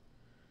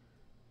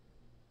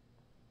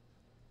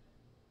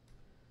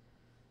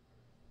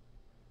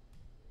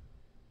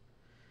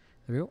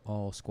 There we go.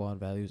 All squad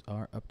values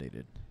are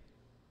updated.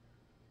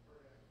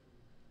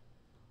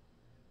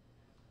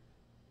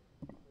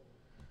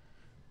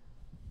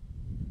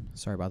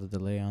 Sorry about the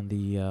delay on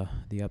the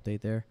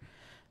update there.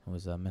 I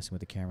was messing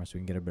with the camera so we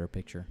can get a better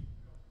picture.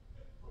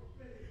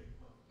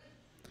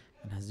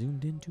 And I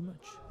zoomed in too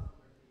much.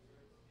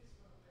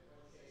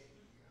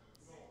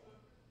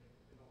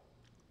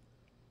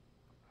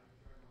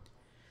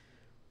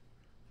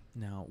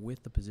 Now,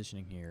 with the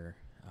positioning here,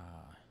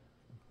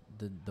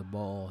 the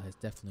ball has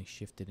definitely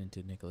shifted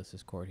into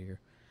Nicholas's court here.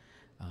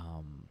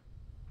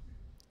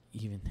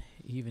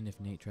 Even if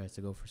Nate tries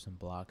to go for some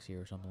blocks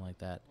here or something like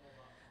that,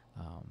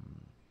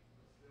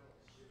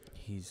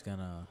 he's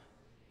gonna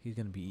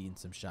be eating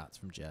some shots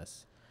from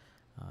Jess.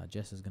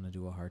 Jess is gonna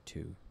do a hard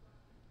 2,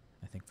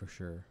 I think for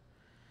sure.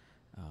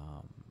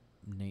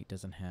 Nate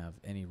doesn't have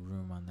any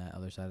room on that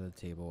other side of the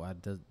table. I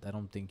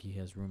don't think he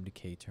has room to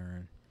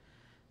K-turn.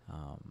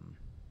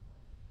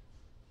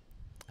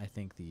 I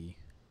think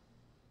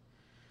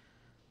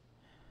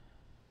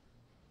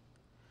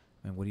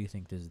what do you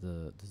think? Does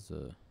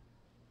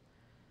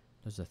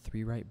a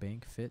 3 right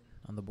bank fit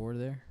on the board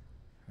there,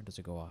 or does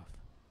it go off?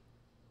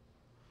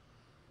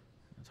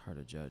 It's hard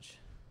to judge.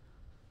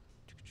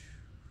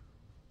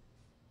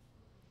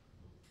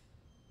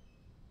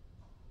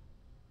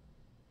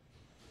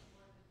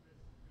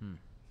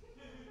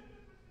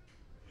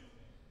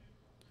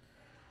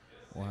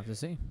 We'll have to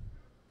see.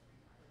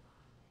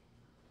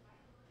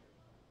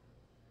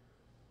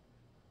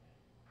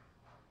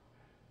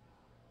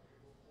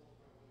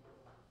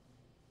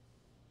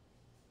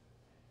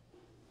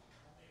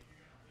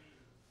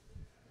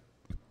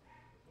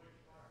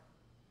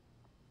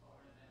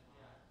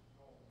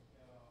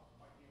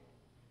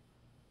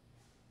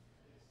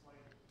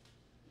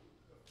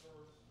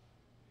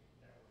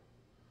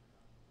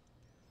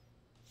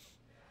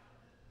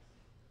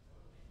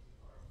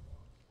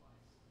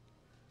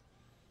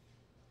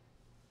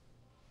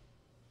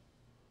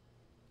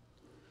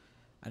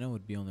 I know it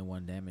would be only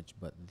 1 damage,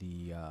 but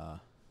the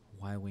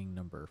Y-wing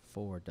number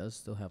 4 does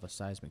still have a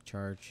seismic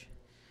charge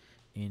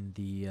in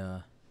the...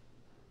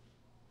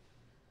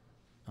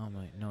 oh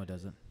my, no it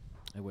doesn't.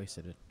 I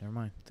wasted it. Never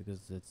mind,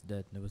 because it's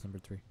dead. It was number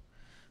 3.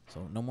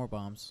 So no more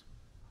bombs.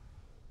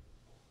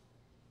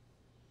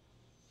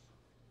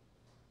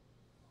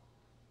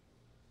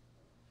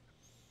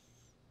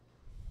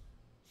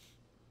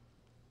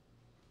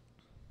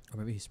 Or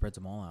maybe he spreads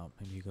them all out.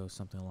 Maybe he goes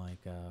something like...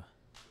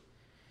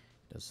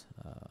 does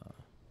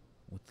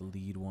with the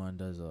lead one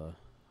does a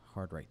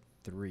hard right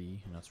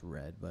 3, and that's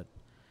red, but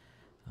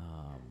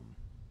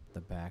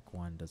the back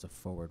one does a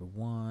forward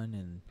 1,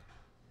 and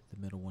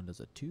the middle one does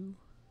a 2.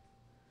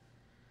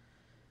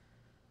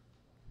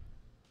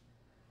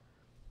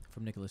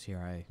 From Nicholas here,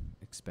 I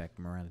expect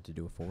Miranda to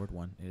do a forward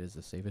 1. It is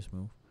the safest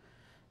move,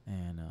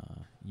 and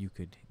you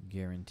could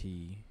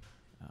guarantee,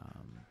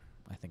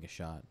 I think, a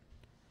shot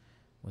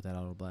with that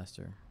auto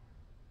blaster.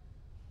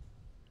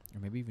 Or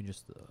maybe even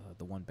just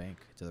the 1 bank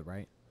to the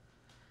right.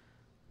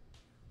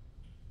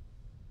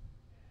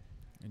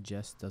 And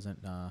Jess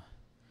doesn't want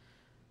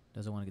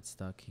to get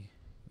stuck.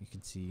 You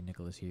can see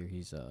Nicholas here.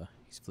 He's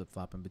flip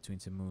flopping between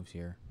some moves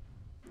here.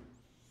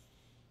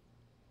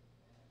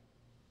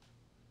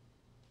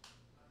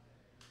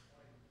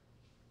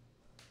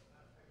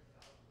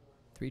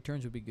 Three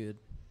turns would be good,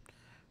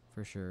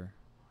 for sure.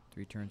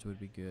 3 turns would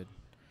be good.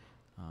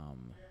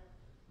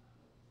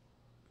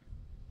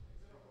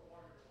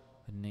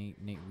 But Nate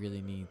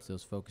really needs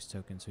those focus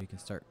tokens so he can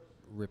start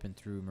ripping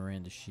through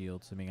Miranda's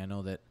shields. I mean, I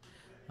know that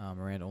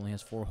Miranda only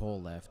has 4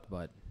 hull left,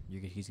 but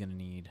he's going to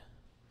need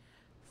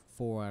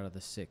 4 out of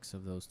the 6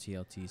 of those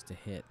TLTs to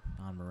hit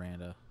on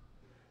Miranda.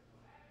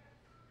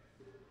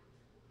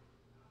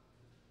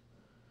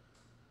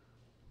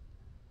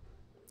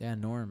 Yeah,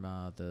 Norm,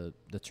 the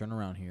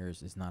turnaround here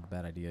is not a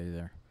bad idea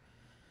either.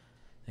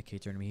 That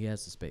K-turn, I mean, he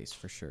has the space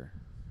for sure.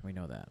 We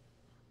know that.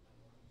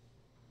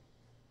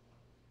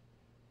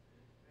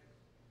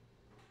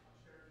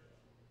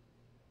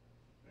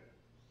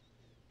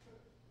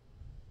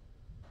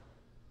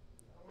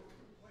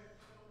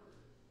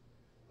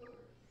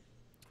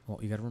 Well,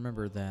 you got to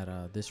remember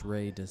that this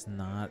raid does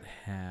not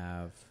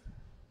have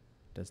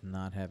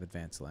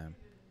advanced slam,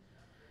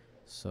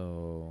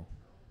 so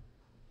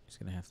he's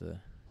gonna have to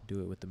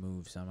do it with the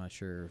moves. I'm not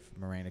sure if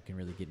Miranda can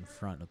really get in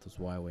front of those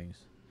Y-wings.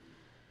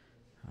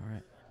 All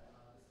right.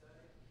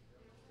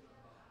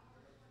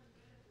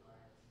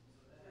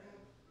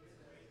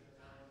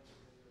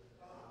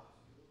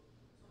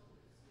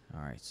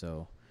 All right.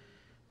 So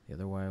the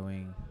other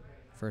Y-wing,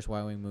 first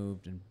Y-wing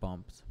moved and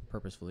bumped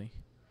purposefully.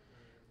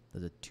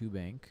 There's a 2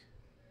 bank.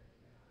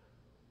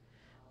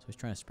 So he's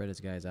trying to spread his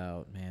guys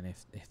out. Man,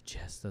 if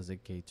Jess does a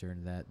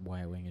K-turn, that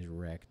Y-wing is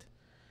wrecked.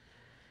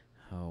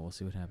 Oh, we'll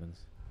see what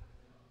happens.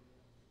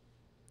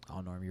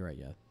 Oh, Norm, you're right.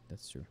 Yeah,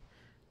 that's true.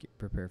 Get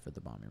prepared for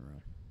the bombing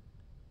run.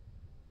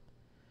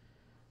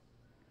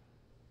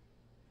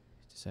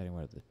 He's deciding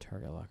whether to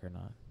target lock or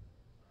not.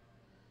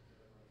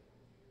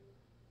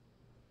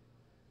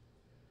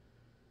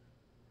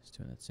 He's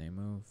doing that same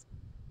move.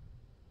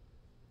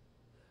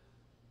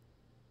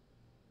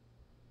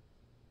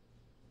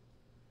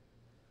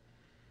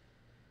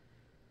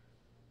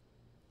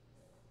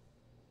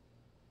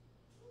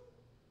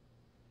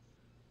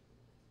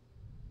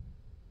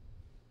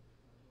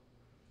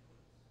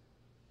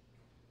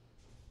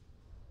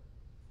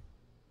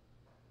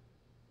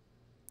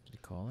 Did he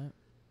call it?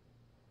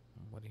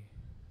 What he?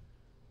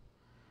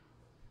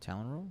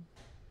 Talon roll?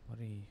 What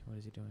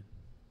is he doing?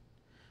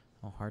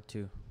 Oh, hard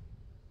to.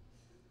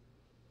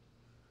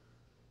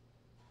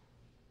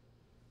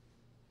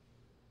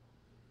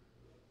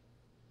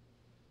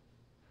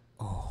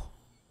 Oh.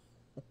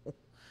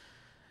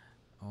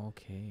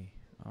 Okay.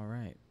 All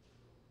right.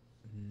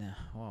 Nah.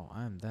 Wow.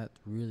 That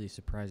really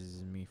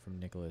surprises me from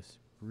Nicholas.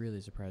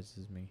 Really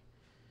surprises me.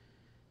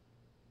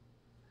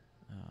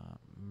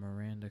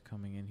 Miranda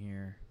coming in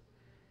here.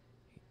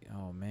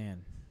 Oh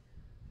man.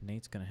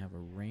 Nate's gonna have a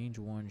range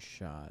 1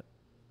 shot.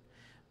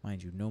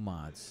 Mind you, no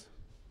mods.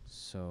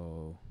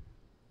 So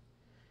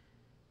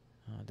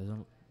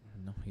doesn't.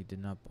 No, he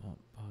did not bump.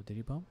 Oh, did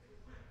he bump?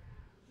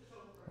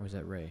 Or was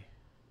that Ray?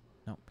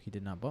 No, he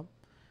did not bump.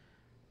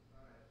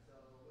 Alright, so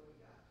what do we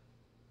got?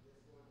 This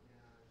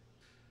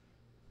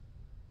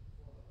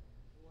one has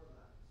four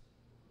left.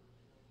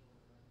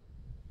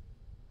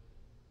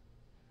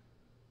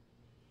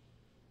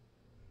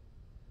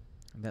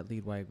 And that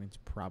lead Wagman's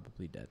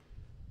probably dead.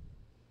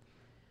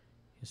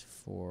 He has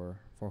four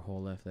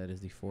hole left. That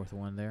is the 4th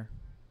one there.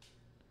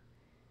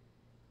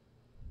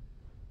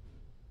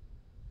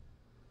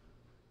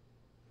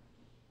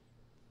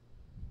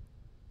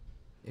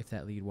 If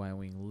that lead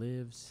Y-wing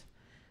lives,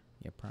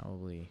 yeah,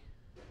 probably.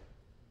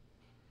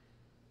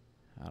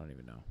 I don't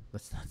even know.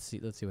 Let's not see.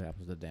 Let's see what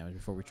happens with the damage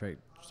before we start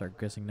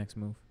guessing next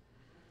move.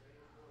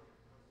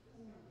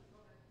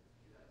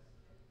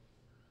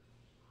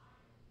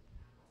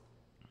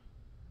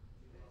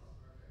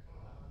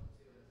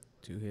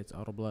 Two hits,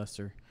 auto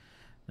blaster.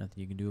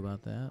 Nothing you can do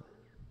about that.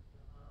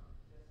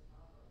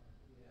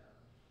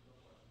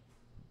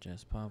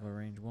 Jess Pava,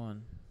 range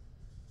 1.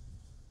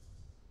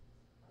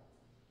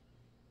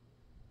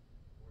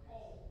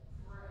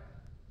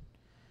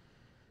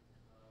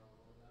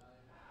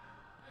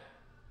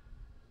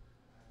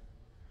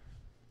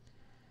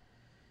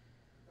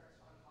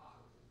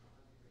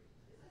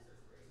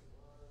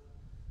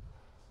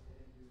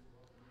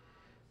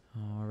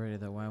 Alrighty,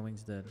 that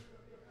Y-wing's dead.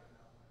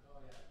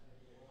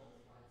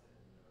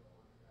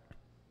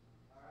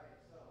 Alright,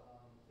 so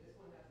this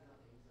one has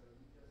nothing, so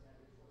you just have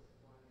your choice of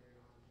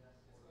primary on Jess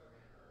or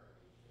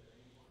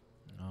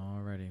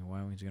Miranda. Alrighty,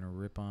 Y-wing's gonna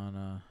rip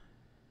on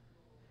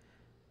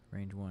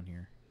range 1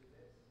 here.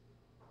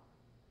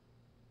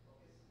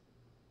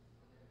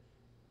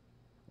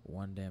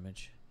 1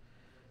 damage.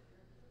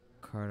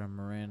 Card on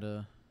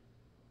Miranda.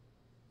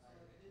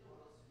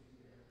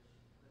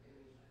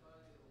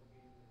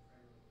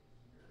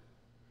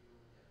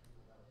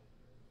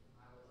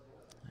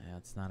 Yeah,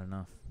 it's not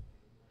enough.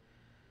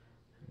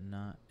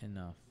 Not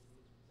enough.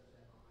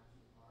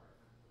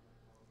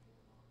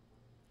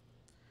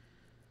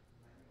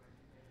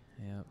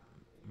 Yep.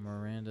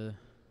 Miranda.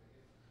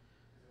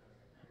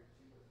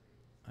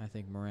 I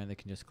think Miranda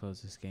can just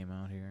close this game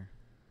out here.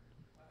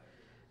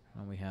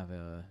 And we have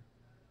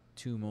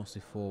 2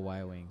 mostly full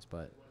Y-wings,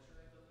 but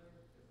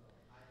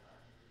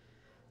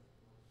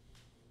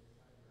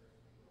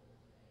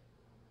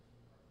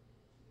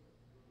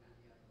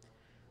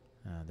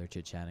they're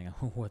chit-chatting on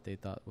what they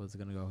thought was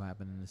going to go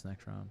happen in this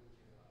next round.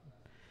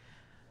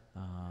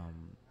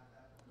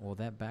 Well,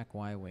 that back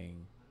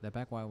Y-wing's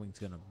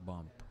going to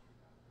bump,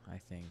 I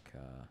think,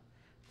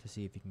 to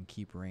see if he can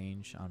keep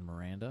range on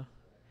Miranda.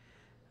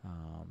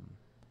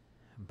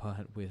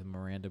 But with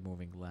Miranda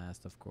moving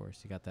last, of course,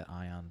 you got that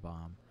ion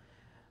bomb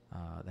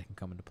that can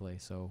come into play.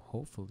 So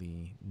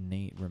hopefully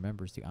Nate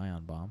remembers the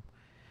ion bomb,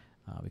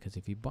 because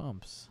if he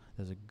bumps,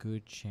 there's a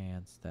good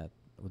chance that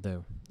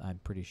I'm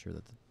pretty sure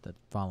that the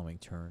following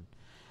turn,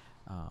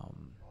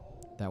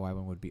 that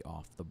Y-wing would be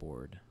off the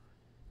board.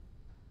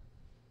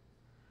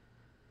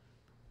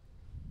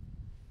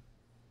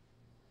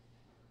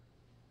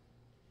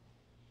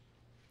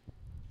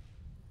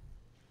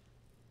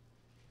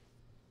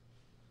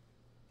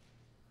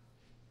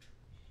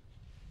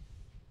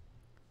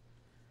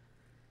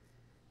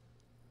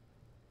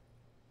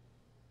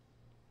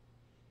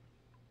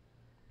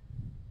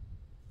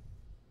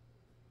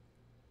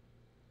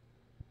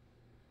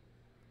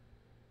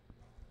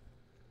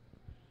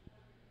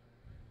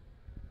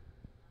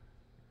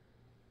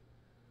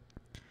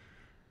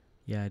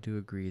 Yeah, I do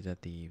agree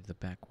that the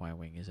back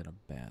Y-wing is in a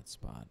bad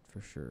spot for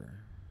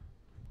sure.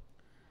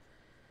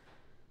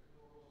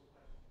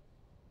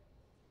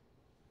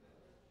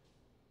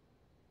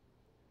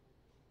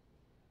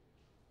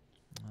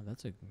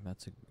 That's a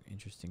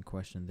interesting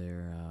question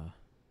there,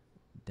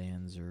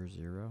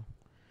 Dan00.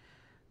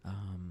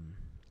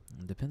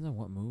 Depends on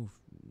what move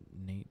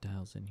Nate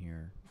dials in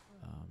here.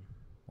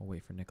 We'll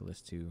wait for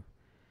Nicholas to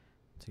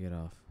get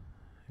off.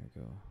 There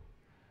we go.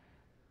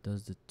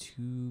 Does the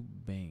 2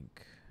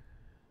 bank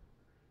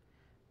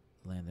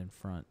land in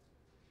front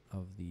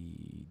of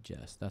the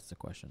Jess? That's the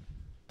question.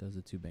 Does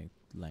the 2 bank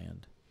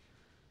land?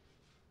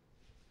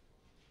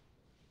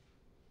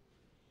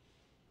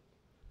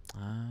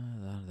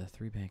 The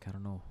 3 bank, I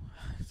don't know.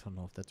 I don't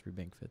know if that 3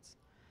 bank fits.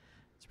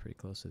 It's pretty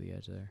close to the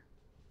edge there.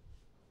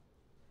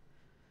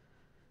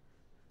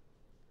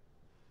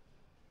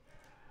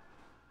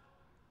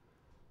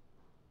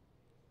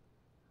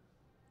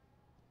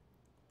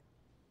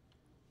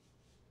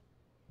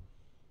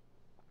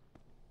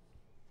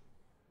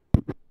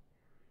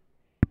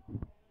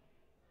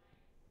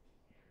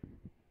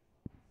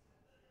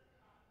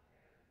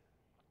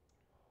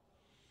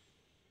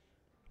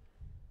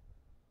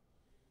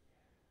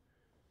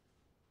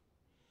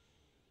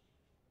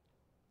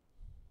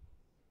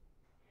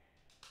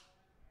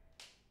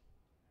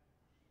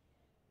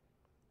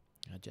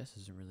 Jess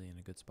isn't really in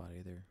a good spot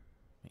either.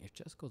 If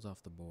Jess goes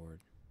off the board,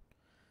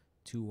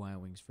 2 Y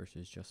wings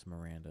versus just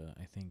Miranda,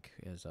 I think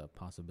is a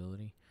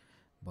possibility.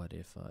 But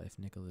if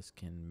Nicholas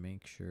can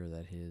make sure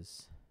that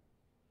his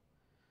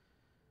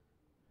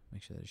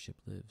ship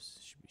lives,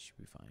 should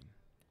be fine.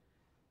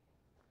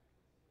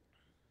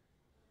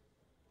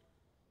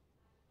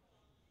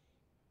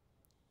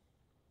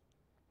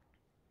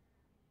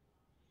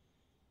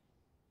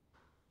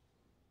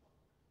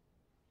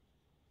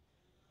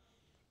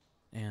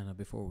 And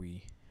before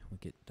we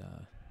get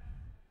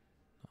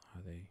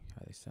are they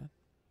set?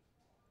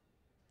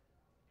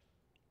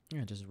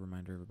 Yeah, just a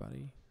reminder,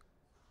 everybody.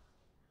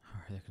 How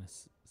are they gonna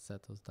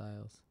set those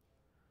dials?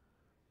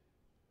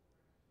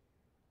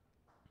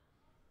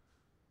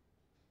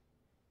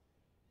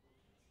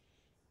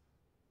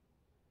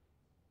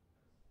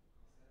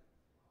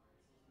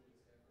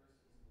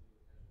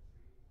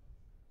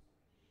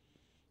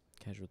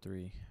 Casual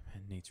 3.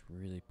 Man, Nate's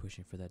really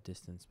pushing for that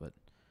distance, but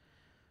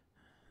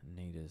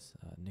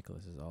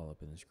Nicholas is all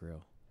up in his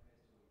grill.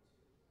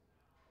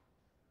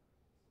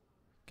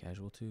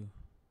 Casual 2.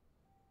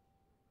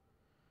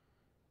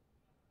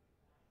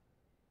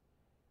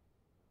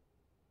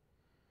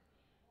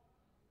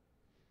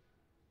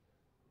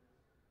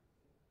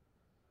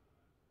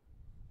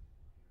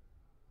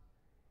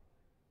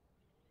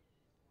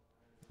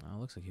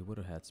 Looks like he would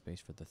have had space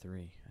for the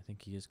 3. I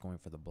think he is going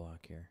for the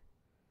block here.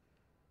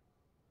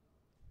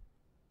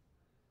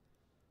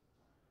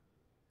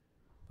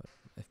 But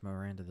if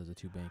Miranda does a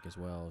 2 bank as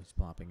well, he's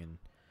plopping in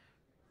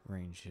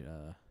range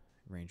 1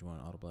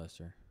 auto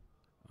blaster.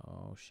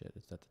 Oh shit,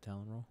 is that the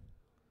Talon roll?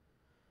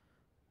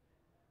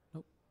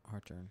 Nope,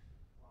 hard turn.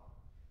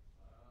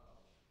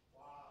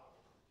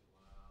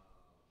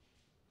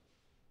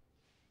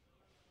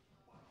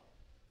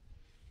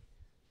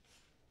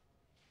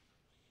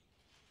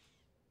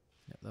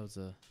 Yep, that's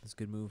a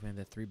good move. And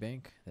that 3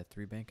 bank, I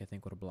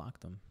think would have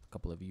blocked them. A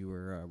couple of you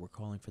were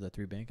calling for that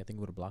 3 bank. I think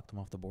would have blocked them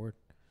off the board.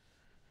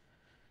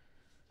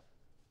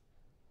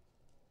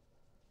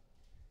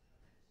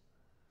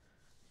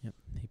 Yep,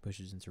 he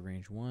pushes into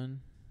range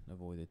 1,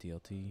 avoid the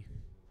TLT.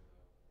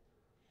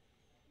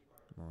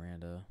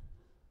 Miranda.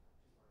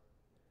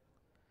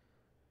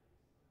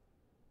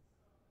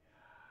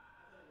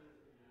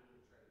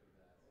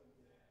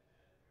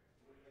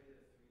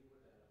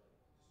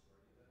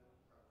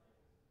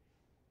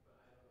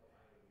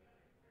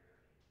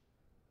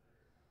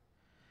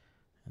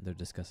 And they're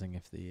discussing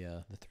if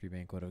the 3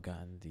 bank would have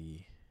gotten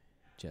the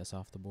Jess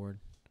off the board.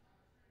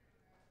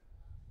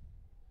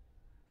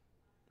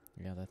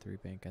 Yeah, that 3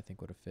 bank I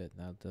think would have fit.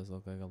 Now it does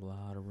look like a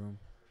lot of room.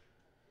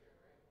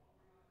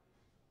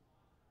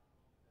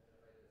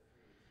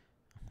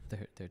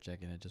 They're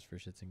checking it just for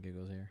shits and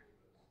giggles here.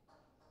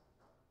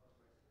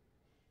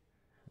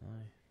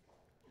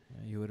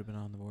 Yeah, you would have been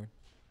on the board.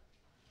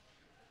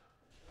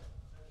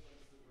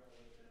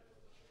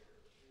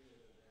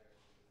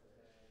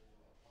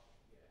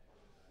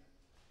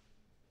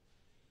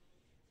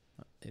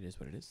 It is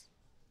what it is.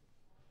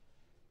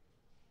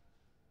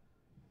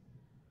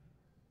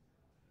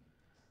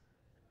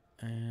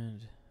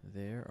 And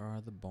there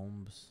are the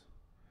bombs.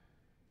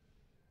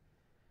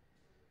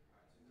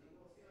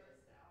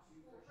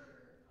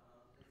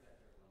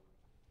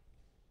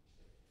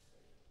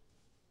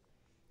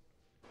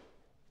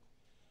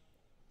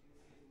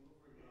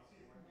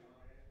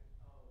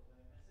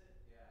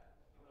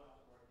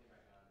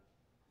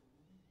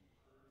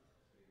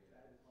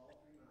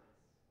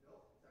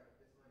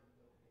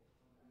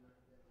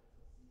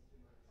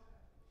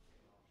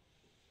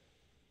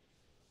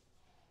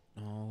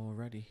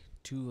 Alrighty,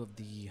 2 of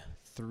the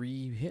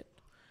 3 hit.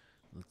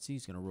 Let's see,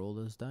 he's gonna roll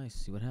those dice,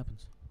 see what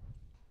happens.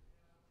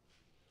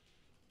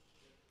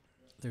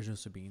 There's no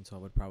Sabine, so I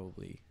would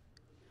probably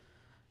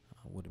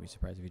wouldn't be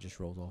surprised if he just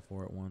rolls all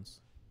 4 at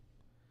once.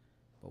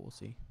 But we'll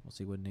see. We'll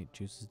see what Nate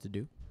chooses to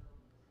do.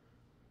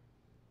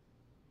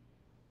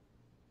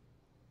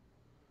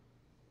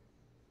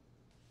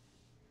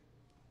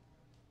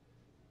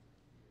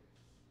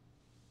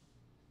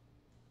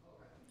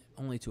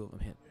 Only 2 of them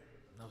hit.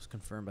 was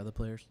confirmed by the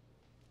players.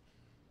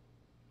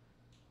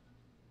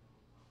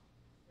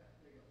 Yeah,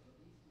 there you go. So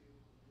these two,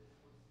 this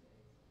one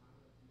stays. I'm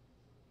gonna keep this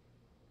one here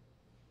for a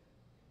bit. Okay. These.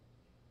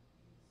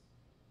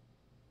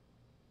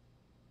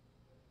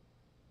 Good. Put it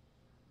back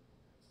on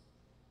the side.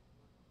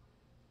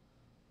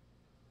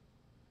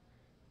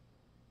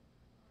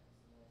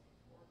 All right.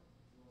 So that's the four. Roll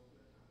two at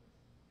a time,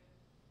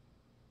 please.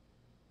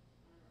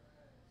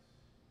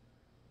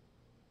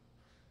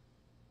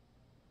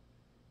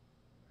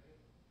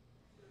 Ready? Two.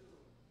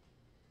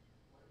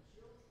 One shield. One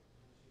shield.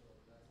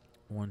 That's how we're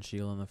One gonna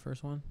shield on the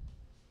first one.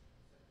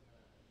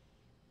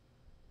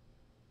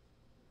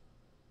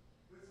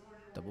 set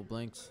that. Double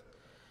blinks.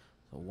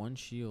 So one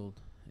shield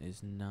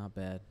is not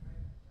bad. All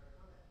right. Start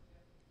combat.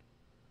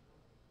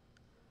 Yep.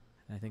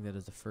 And I think that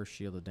is the first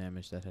shield of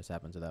damage that has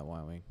happened to that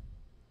Y-Wing.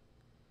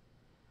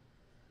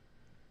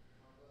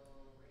 I'll go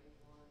range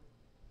one.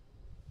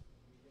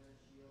 Regen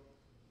shield.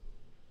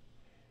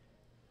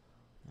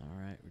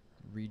 Alright,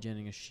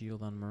 regenning a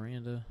shield on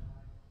Miranda. Five. Hold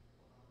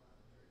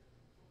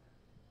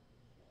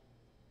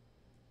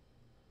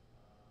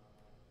on,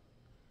 not the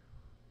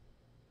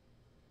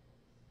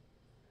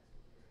turret. That's what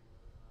you're on number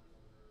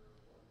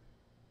one.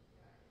 Yeah,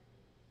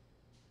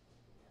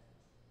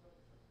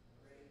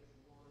 I can do it. Yeah. Nope. Range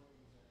one hit. One reroll.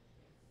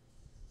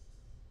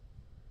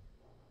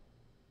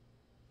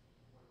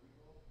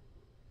 Yep.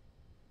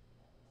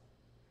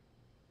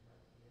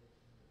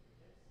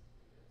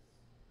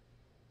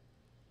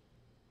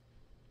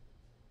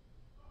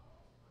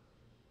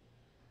 Hit. Three hits.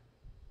 Three hits. One.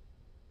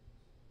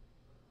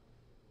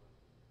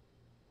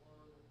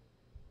 Rolling. Okay.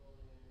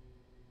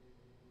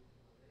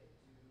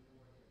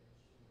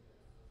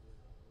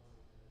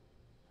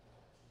 Do more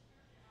damage.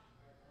 One hit.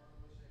 Alright,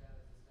 what should I got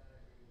as the stat?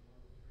 Range one to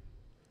three.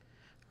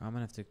 I'm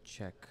gonna have to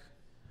check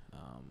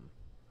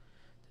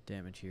the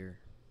damage here.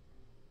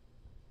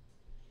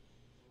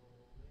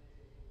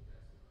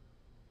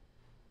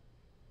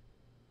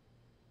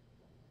 Rolling.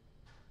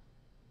 That's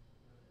one.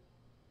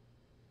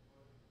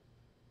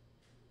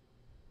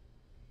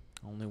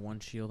 One. Only one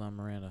shield on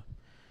Miranda.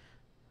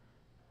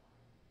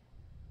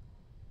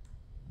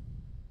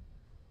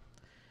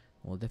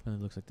 Well, it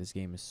definitely looks like this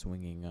game is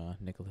swinging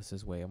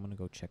Nicholas's way. I'm gonna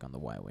go check on the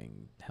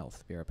Y-Wing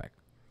health. Be right back.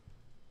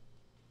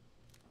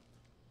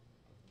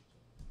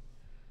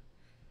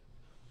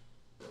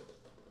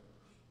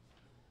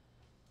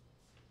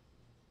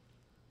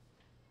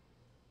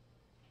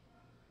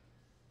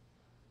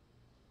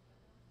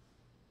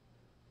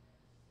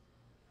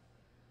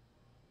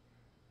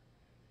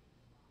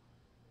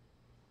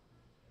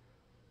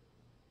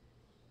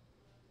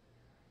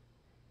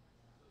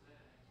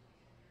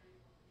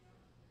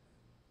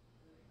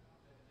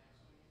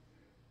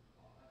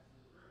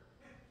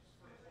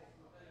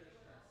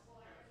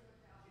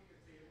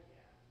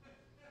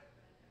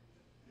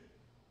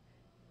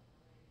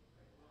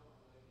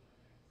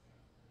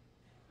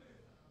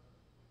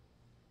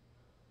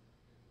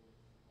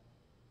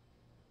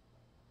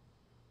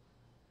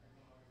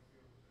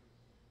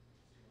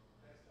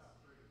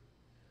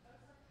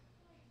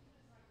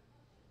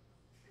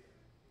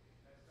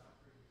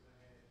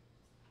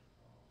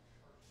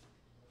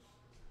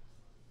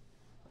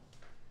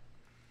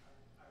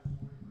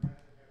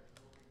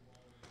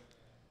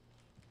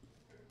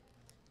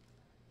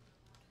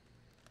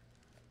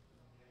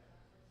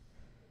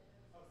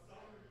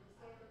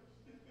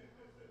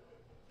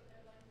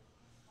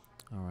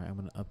 Alright, I'm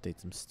gonna update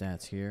some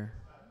stats here.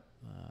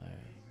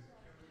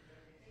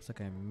 Looks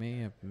like I may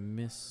have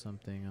missed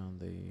something on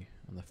the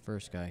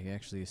first guy. He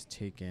actually has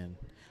taken.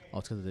 Oh,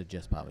 it's because of the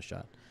Jess Pava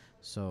shot.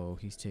 So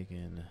he's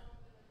taken.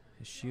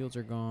 His shields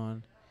are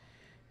gone,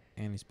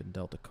 and he's been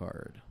dealt a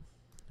card.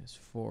 There's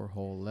 4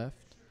 hull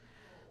left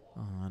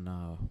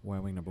on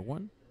Y-Wing number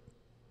 1.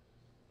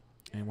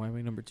 And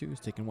Y-Wing number 2 is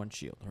taking 1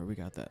 shield. Or we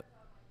got that.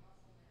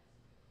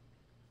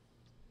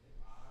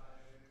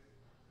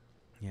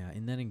 Yeah,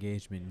 in that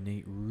engagement,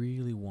 Nate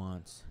really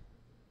wants.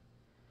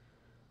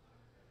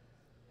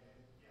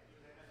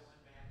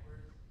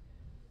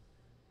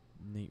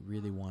 Nate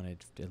really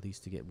wanted at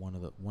least to get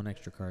one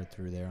extra card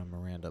through there on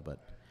Miranda, but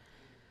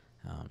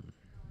uh,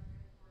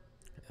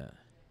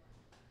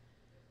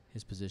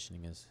 his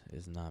positioning is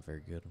not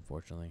very good,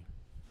 unfortunately.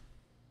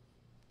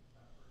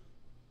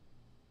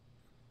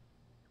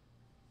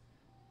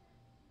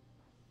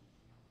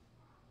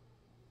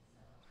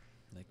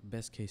 Like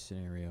best case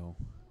scenario,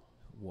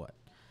 what?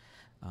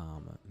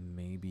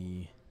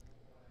 Maybe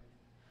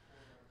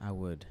I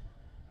would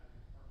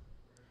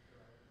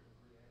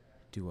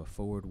do a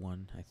forward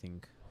one. I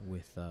think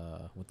with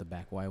the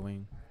back Y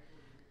wing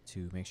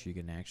to make sure you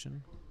get an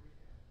action.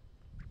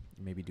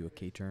 Maybe do a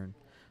K turn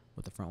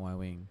with the front Y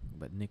wing.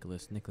 But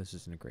Nicholas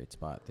is in a great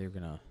spot. They're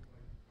gonna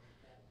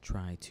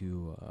try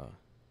to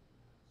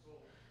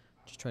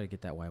just try to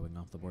get that Y wing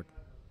off the board.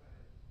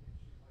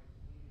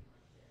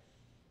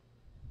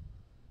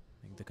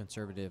 I think the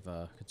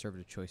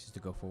conservative choice is to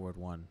go forward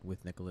one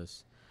with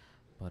Nicholas,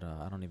 but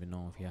I don't even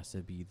know if he has to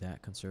be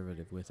that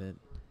conservative with it.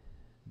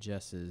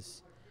 Jess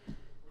is,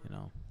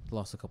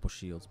 lost a couple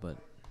shields, but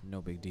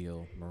no big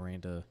deal.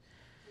 Miranda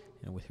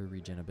and with her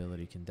regen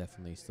ability, can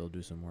definitely still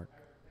do some work.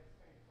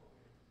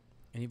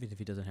 And even if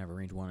he doesn't have a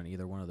range 1 on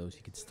either one of those,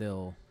 he could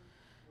still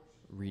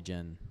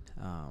regen.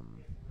 Um,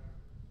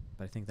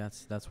 but I think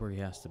that's where he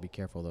has to be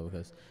careful, though,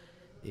 because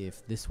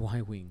if this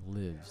Y-Wing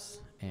lives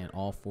and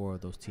all 4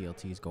 of those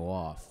TLTs go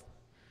off,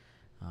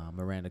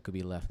 Miranda could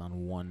be left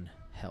on 1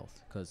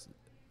 health. Because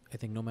I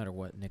think no matter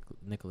what,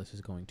 Nicholas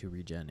is going to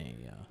regen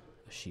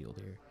a shield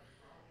here.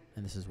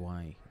 And this is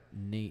why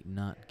Nate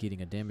not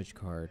getting a damage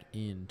card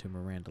into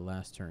Miranda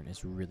last turn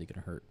is really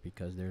going to hurt,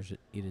 because it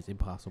is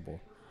impossible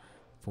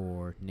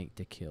for Nate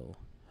to kill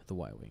the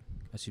Y-Wing.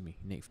 Excuse me,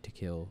 Nate to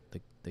kill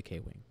the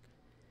K-Wing.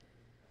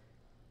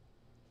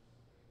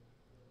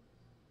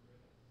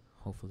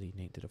 Hopefully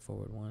Nate did a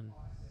forward 1.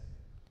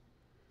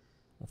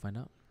 We'll find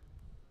out.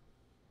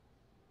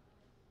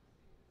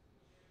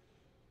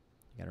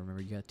 You gotta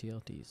remember you got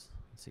TLTs.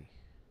 Let's see.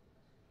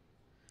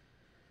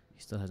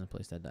 He still hasn't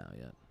placed that dial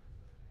yet.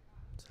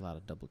 It's a lot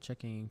of double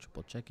checking,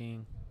 triple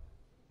checking.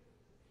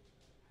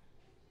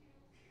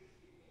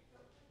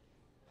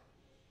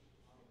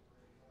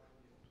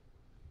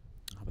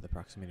 Oh, but the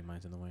proximity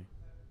mine's in the way.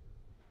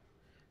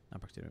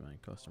 Not proximity mine,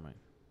 cluster mine.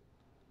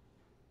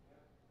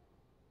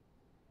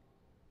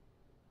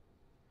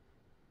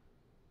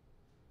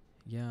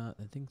 Yeah,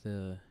 I think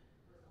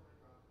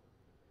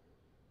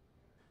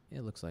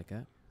it looks like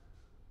that.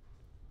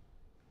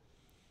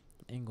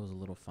 The angle's a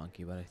little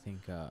funky, but I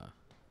think a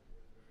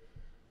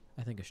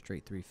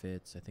straight 3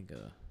 fits. I think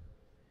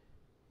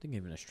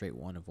even a straight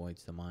 1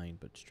 avoids the mine,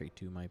 but straight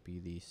 2 might be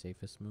the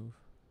safest move.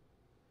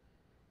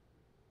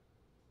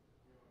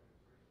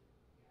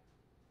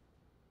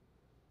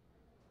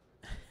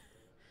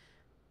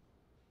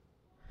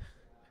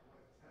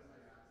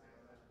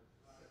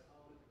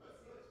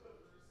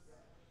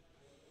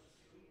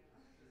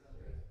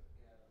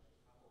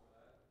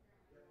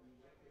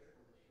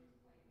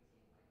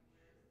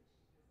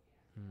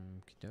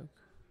 Doke.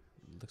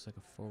 Looks like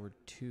a forward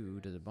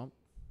 2. Does it bump?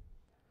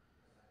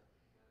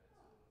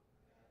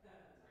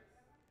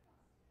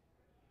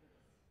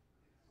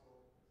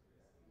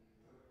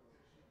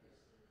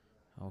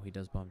 Oh, he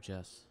does bump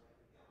Jess.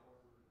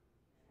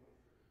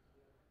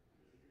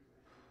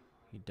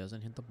 He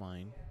doesn't hit the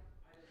mine.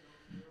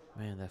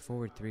 Man, that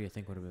forward 3 I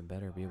think would have been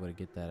better, be able to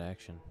get that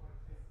action.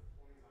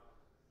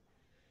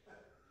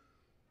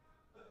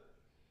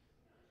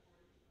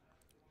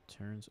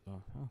 Turns,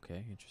 oh,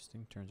 okay,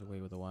 interesting. Turns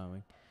away with a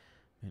Y-Wing.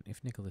 And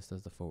if Nicholas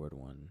does the forward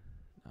 1,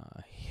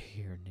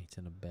 here Nate's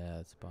in a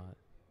bad spot.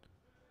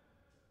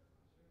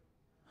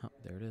 Huh,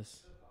 there it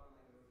is.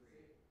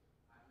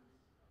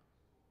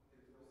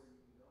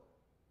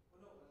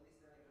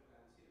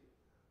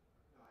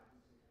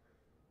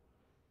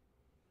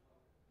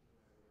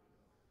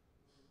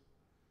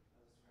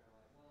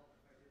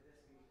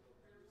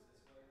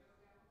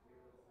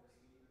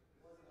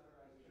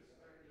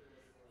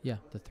 Yeah,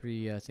 the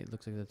 3, I think it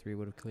looks like the 3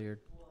 would have cleared.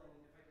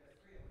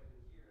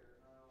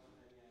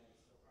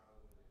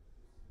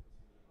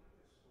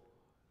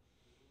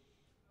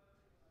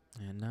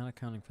 And not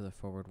accounting for the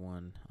forward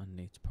 1 on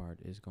Nate's part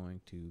is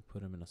going to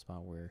put him in a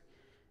spot where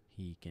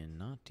he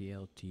cannot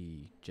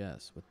TLT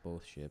Jess with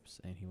both ships,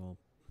 and he won't.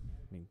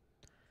 I mean,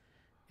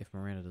 if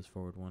Miranda does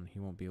forward 1, he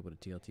won't be able to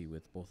TLT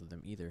with both of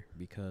them either,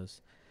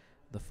 because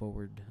the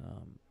forward,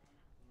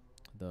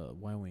 the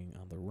Y-Wing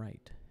on the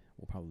right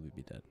will probably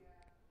be dead.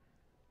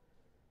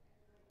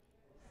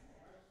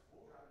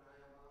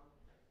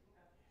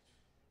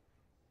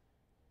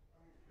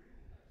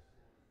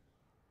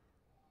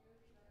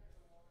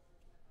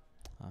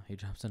 He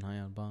drops an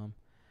ion bomb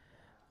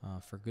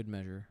for good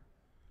measure.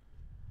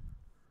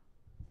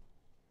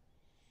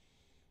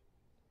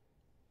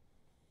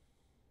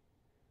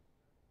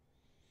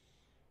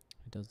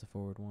 He does the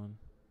forward 1.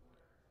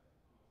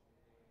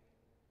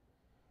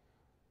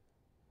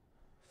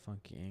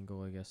 Funky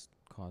angle, I guess,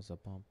 caused a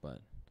bump, but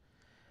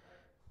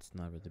it's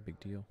not really a big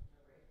deal.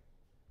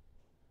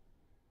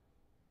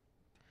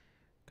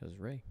 Because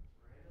Ray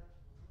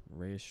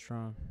is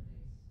strong.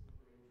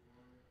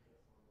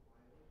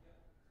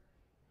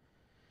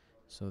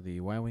 So the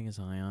Y-Wing is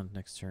ion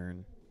next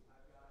turn.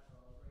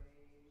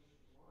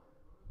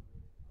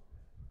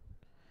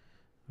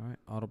 Alright,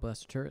 Auto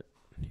Blaster turret.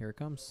 Here it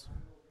comes.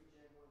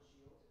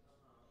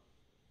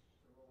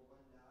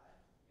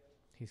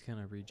 He's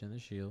gonna regen the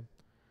shield.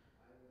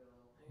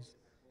 He's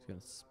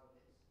gonna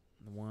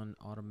 1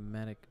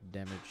 automatic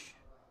damage.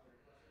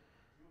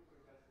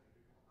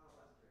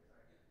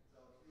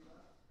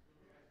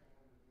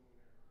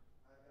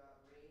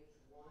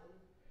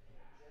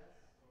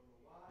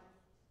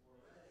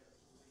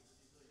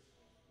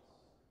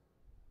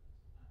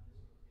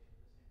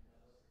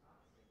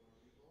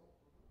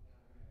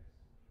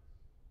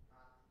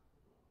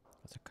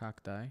 That's a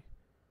cock die.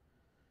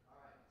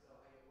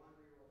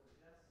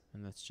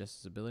 And that's just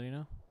his ability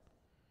now.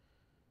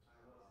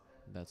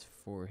 That's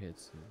 4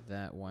 hits.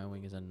 That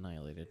Y-Wing is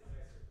annihilated.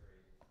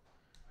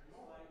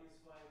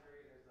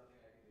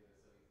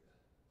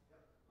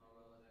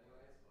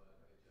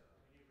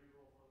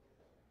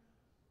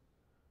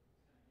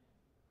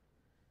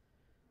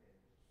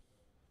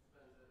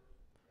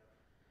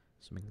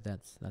 So I mean,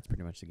 that's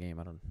pretty much the game.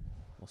 I don't.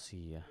 We'll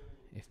see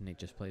if Nate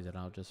just plays it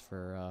out just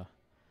for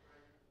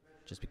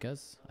just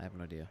because. I have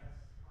no idea.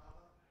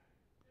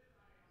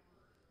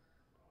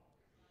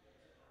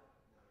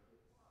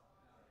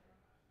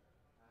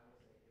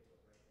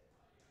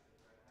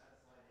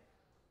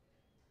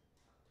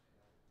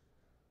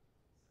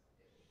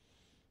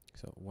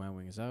 So Y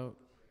wing is out.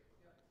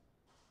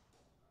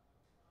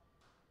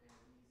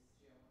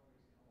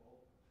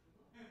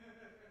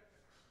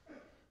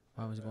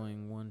 I was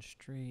going one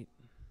straight.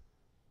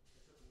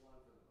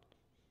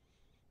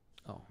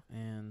 Oh,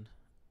 and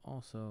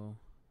also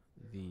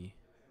the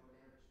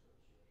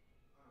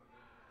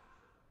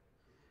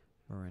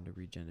Miranda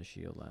regen to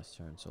shield last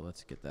turn, so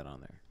let's get that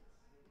on there.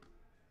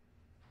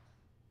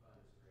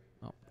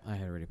 Oh, I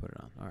had already put it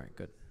on. All right,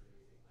 good.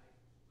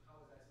 How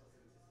was I supposed to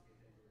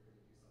anticipate that you were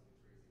going to do something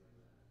crazy like that?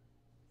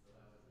 So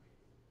that was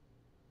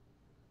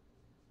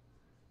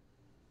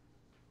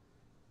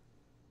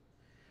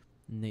amazing.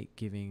 Nate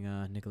giving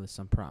Nicholas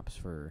some props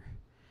for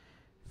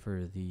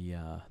the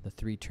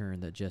 3 turn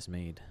that Jess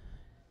made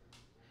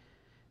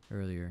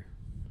earlier.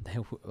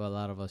 A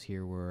lot of us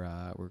here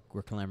were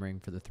clamoring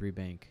for the 3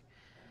 bank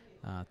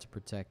to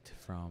protect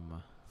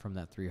from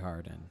that 3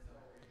 hard,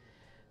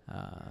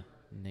 and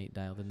Nate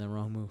dialed in the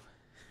wrong move.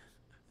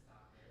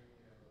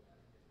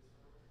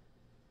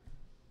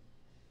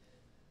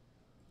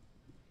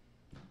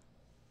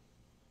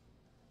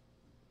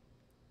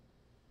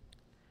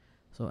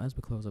 So as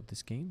we close up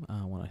this game,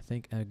 I want to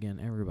thank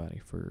again everybody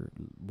for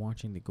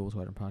watching the Gold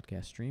Squadron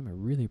podcast stream. I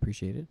really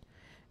appreciate it.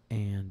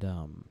 And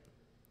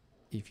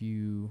if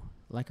you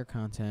like our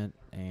content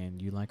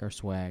and you like our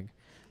swag,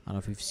 I don't know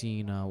if you've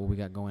seen what we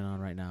got going on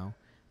right now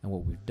and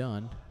what we've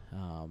done,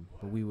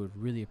 but we would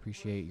really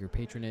appreciate your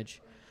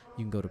patronage.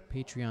 You can go to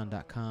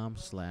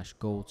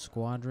patreon.com/Gold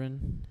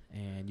Squadron,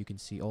 and you can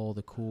see all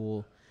the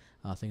cool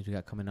things we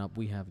got coming up.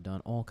 We have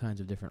done all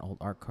kinds of different old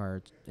art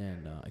cards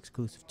and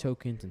exclusive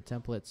tokens and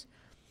templates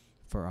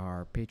for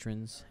our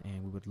patrons,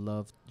 and we would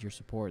love your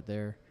support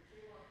there.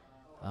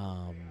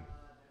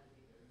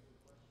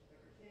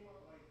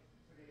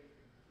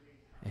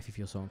 If you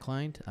feel so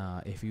inclined,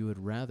 if you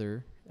would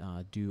rather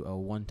do a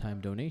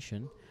one-time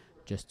donation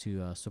just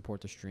to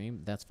support the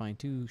stream, that's fine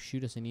too.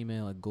 Shoot us an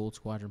email at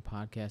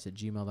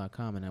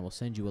goldsquadronpodcast@gmail.com, and I will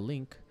send you a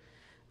link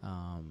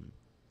that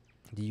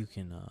you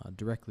can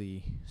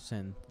directly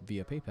send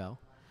via PayPal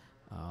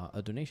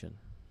a donation.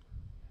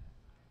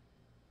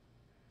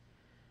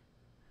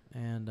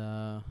 And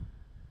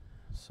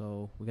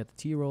so we got the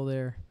T-roll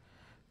there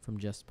from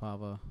Jess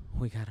Pava.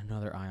 We got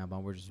another ion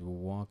bomb. We're just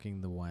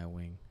walking the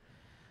Y-wing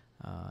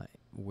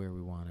where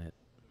we want it.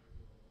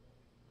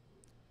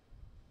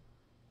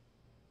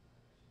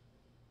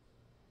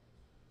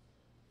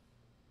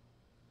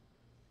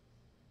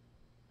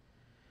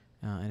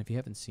 And if you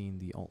haven't seen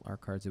the alt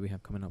art cards that we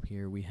have coming up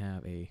here, we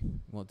have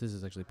well, this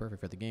is actually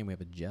perfect for the game. We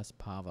have a Jess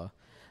Pava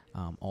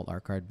alt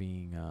art card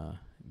being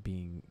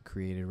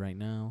created right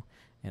now,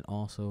 and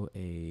also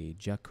a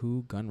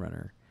Jakku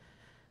Gunrunner.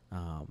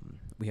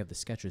 We have the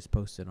sketches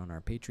posted on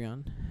our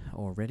Patreon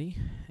already,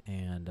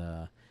 and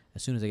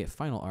as soon as I get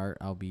final art,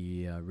 I'll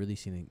be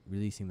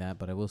releasing that.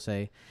 But I will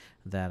say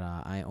that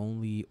I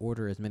only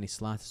order as many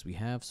slots as we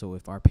have, so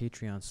if our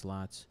Patreon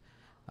slots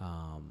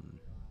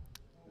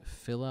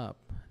fill up,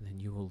 then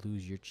you will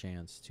lose your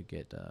chance to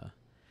get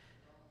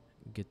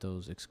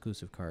those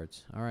exclusive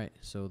cards. All right,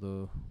 so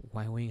the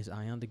Y-wing is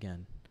ioned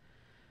again.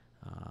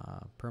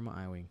 Perma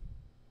I-wing.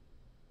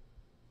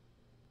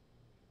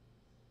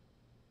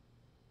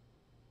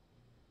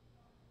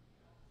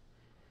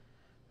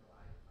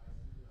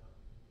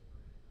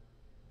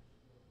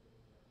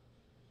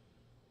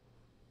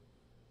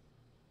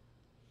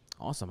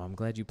 Awesome. I'm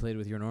glad you played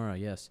with your Nora.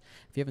 Yes.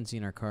 If you haven't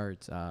seen our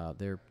cards,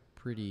 they're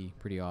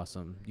pretty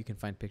awesome. You can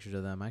find pictures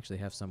of them. I actually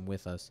have some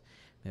with us.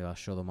 Maybe I'll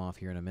show them off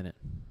here in a minute.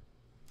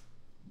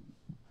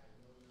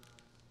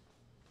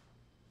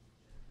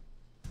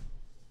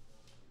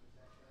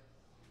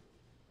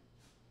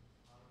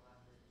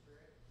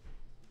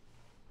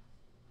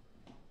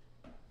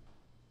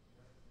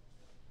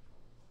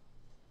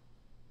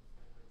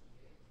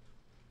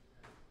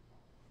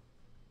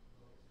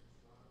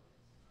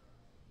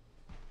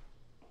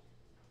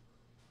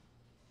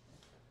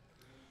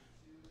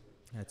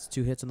 That's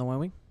 2 hits on the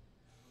Y-wing.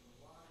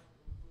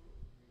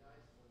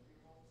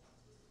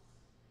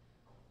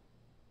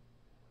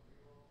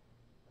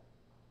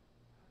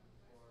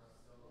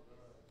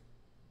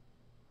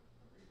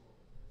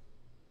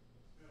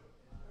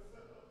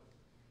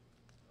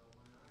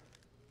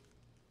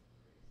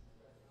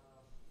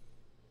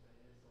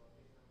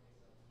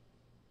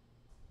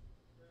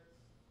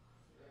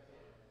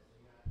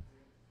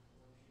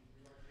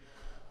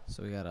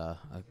 So we got a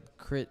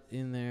crit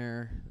in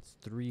there. It's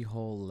 3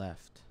 hole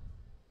left.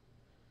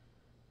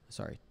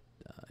 Sorry.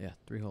 Yeah,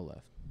 3 hole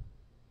left.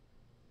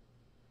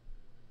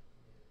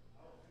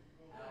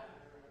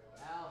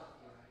 Al.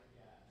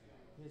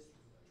 Do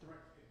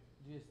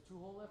you have 2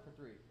 hole left or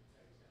 3?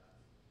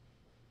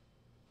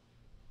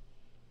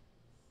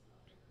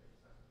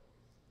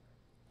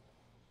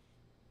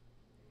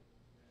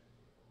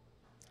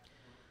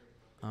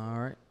 All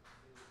right.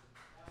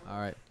 All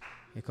right.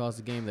 He calls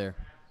the game there.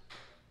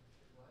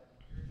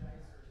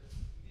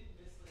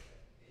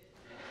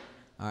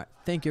 All right.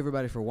 Thank you,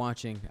 everybody, for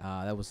watching.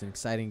 That was an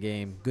exciting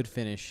game. Good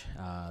finish.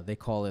 They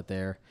call it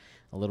there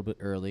a little bit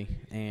early.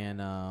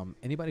 And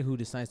anybody who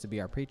decides to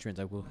be our patrons,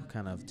 I will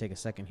kind of take a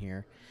second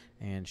here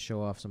and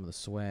show off some of the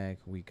swag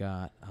we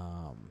got.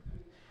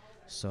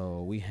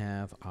 So we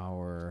have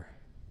our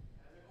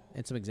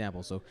and some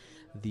examples. So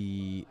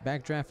the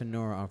Backdraft and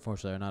Nora,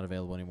 unfortunately, are not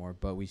available anymore,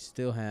 but we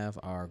still have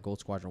our Gold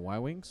Squadron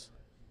Y-Wings,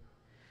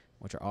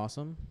 which are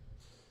awesome.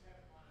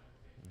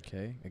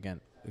 Okay, again,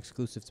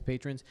 exclusive to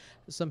patrons.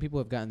 Some people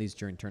have gotten these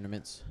during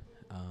tournaments.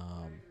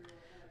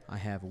 I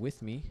have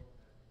with me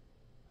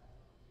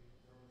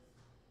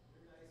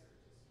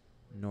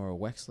Nora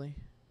Wexley.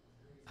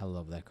 I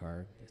love that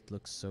card. It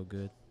looks so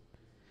good.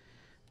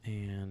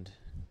 And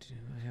do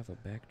I have a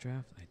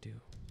Backdraft? I do.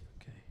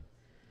 Okay.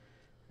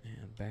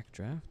 And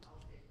Backdraft.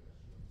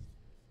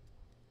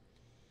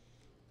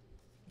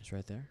 It's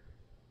right there.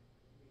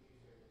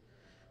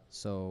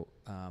 So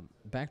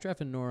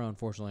Backdraft and Nora,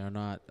 unfortunately, are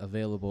not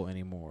available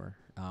anymore.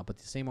 But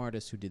the same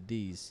artist who did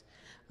these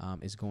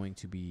is going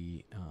to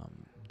be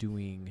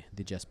doing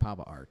the Jess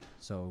Pava art.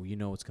 So you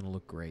know it's going to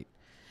look great.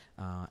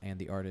 And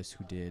the artist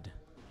who did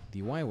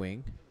the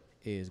Y-Wing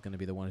is going to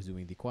be the one who's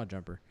doing the Quad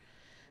Jumper.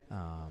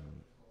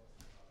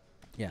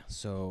 Yeah,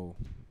 so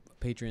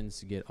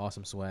patrons get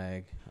awesome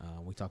swag.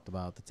 We talked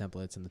about the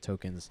templates and the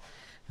tokens.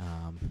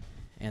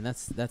 And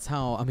that's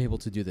how I'm able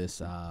to do this.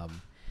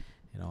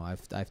 You know,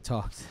 I've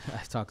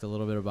talked a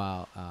little bit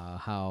about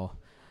how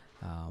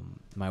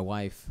my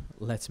wife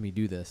lets me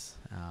do this,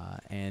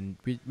 and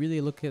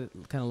really look at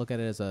it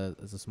as a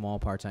small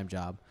part-time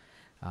job.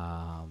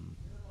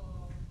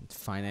 It's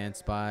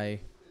financed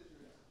by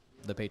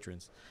the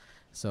patrons,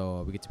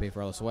 so we get to pay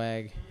for all the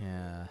swag,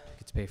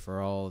 get to pay for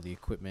all the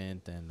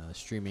equipment and the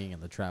streaming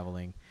and the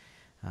traveling,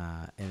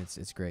 and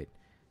it's great.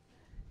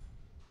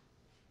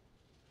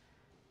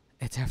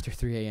 It's after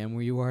 3 a.m.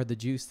 where you are, the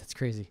juice. That's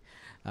crazy.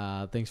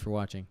 Thanks for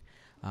watching.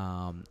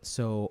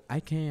 So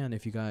I can,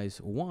 if you guys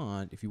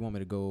want, if you want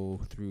me to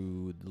go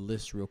through the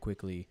list real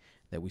quickly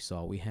that we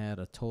saw, we had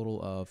a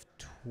total of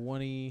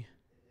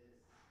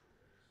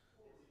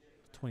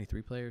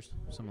 23 players,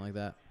 something like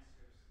that.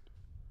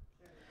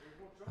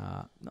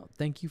 No,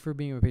 thank you for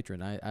being a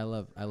patron. I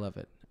love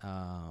it.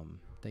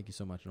 Thank you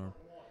so much, Norm.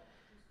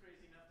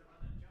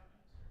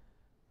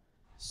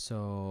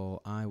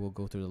 So I will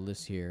go through the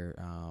list here.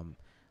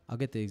 I'll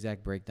get the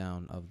exact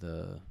breakdown of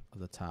the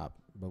top,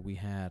 but we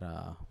had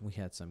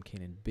some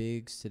Kanan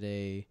Biggs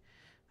today.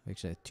 We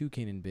actually had 2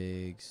 Kanan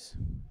Biggs.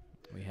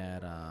 We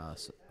had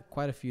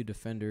quite a few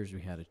defenders.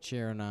 We had a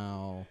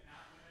Chernow,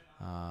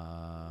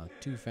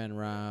 2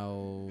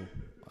 Fenrau,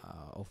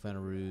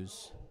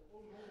 Ofenaruz,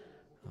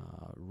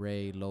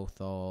 Ray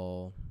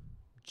Lothal,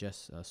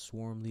 Jess,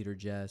 Swarm Leader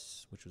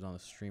Jess, which was on the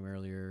stream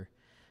earlier.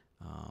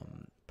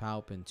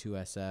 Palp and 2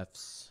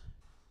 SFs,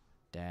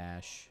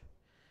 Dash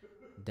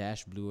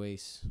Blue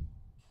Ace,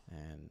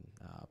 and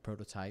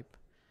Prototype,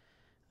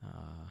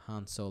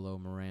 Han Solo,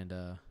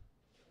 Miranda,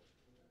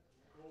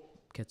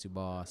 Ketsu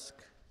Bosk,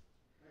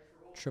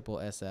 Triple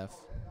SF.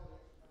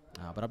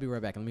 But I'll be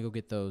right back. Let me go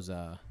get those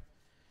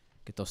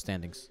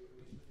standings.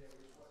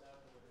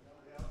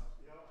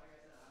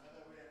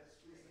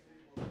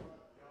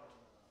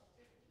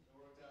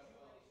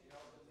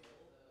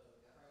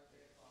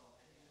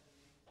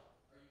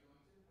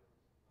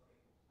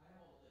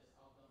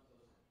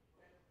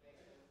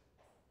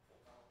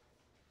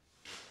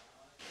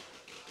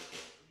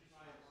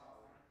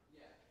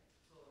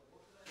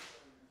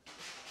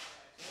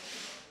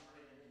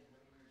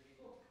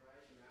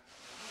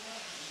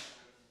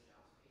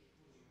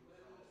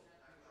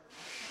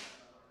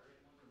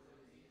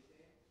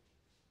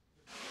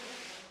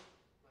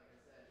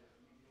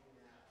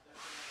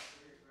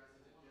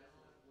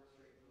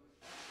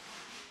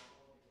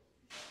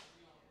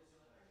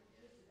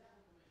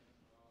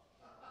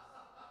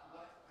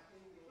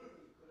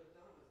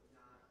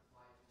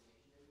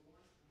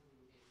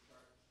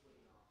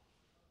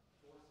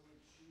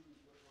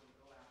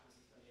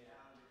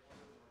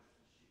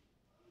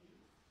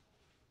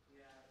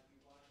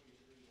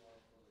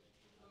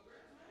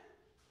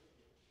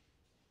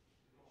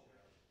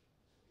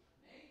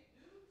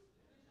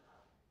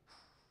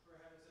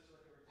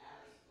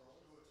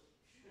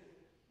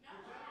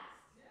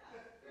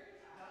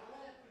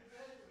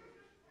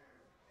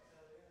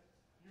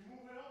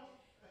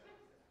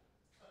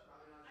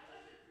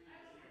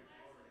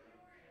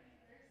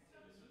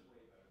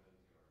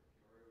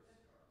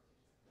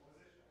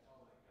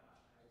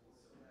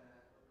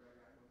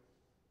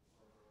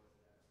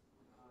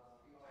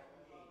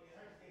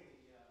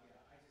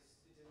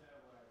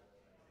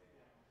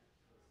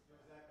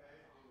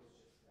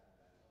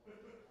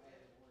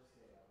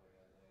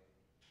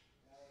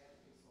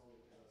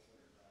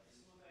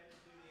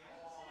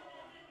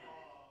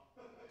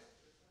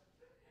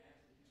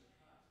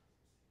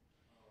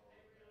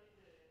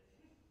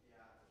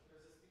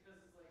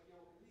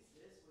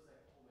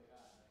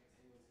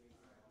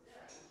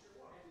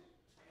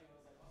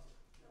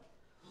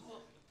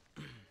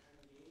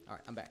 All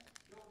right, I'm back.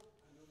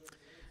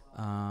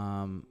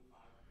 Um.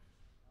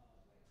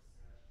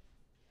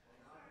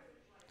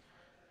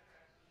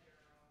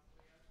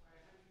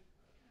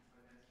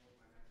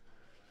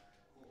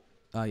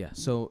 Yeah.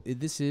 So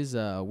this is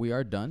we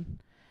are done.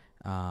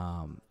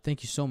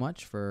 Thank you so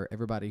much for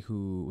everybody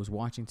who was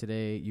watching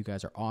today. You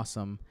guys are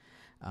awesome.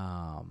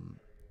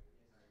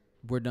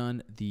 We're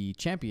done. The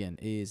champion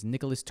is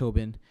Nicholas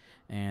Tobin,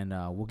 and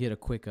we'll get a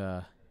quick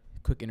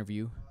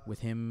interview with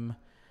him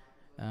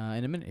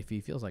in a minute if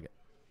he feels like it.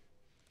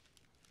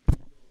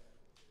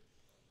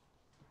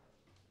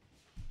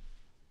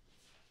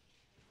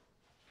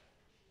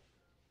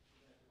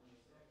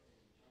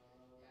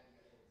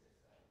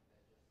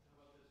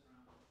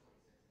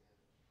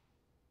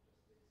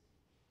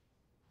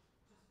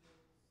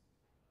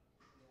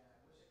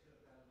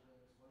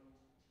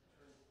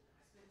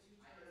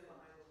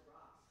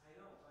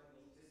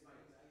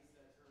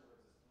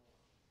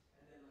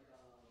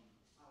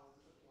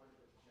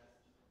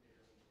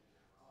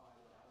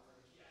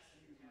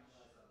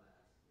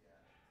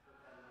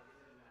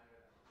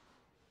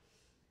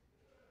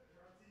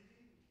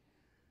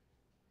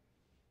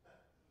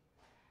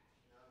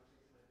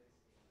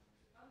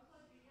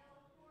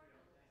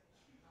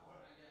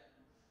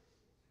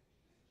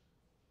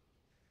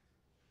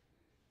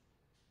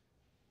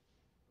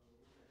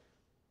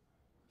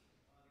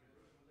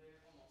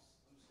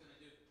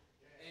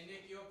 Hey,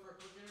 Nick, you up for a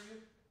quick interview?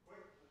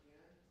 Quick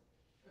again.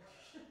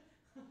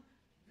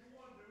 You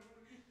want to do it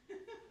again?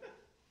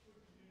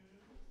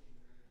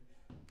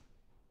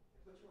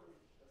 Put you on the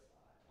side.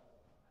 I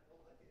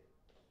don't like it.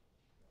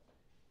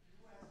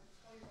 You asked to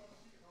tell you on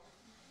the speaker.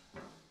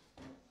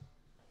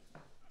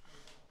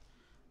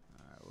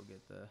 All right, we'll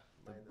get the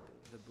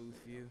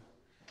booth view.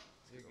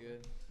 You're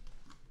good.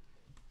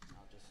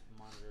 I'll just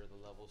monitor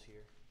the levels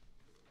here.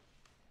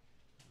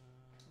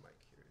 Mic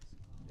here is.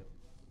 Yep.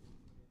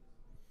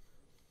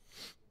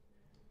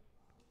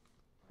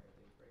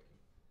 Everything's breaking.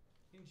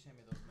 Can you just hand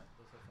me those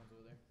headphones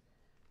over there?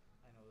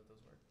 I know that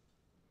those work.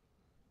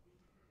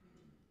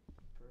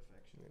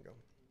 Perfection. There you go.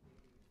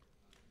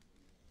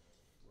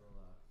 We'll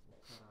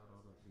cut out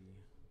all of the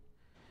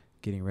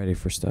getting ready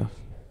for stuff.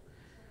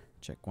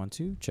 Check 1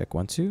 2. Check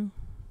 1 2.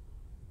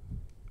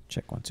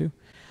 Check 1 2.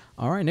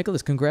 All right,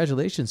 Nicholas,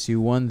 congratulations.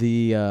 You won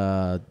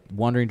the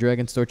Wandering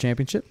Dragon Store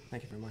Championship.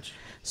 Thank you very much.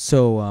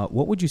 So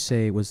what would you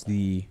say was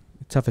the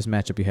toughest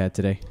matchup you had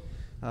today?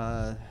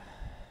 Probably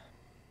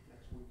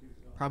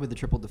the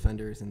triple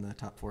defenders in the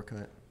top 4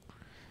 cut.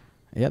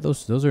 Yeah,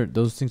 those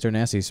things are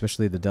nasty,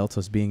 especially the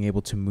deltas being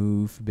able to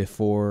move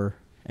before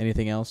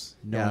anything else.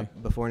 Yeah,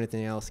 before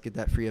anything else, get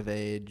that free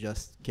evade,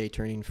 just K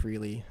turning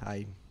freely.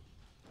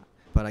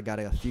 But I got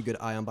a few good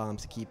ion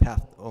bombs to keep 2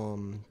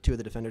 of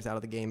the defenders out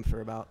of the game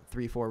for about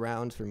 3-4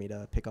 rounds for me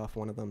to pick off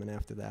one of them, and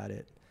after that,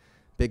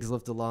 Biggs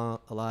lived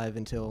alive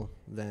until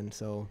then.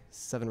 So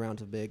 7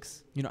 rounds of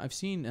Biggs. You know, I've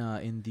seen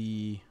in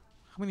the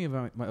how many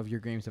of your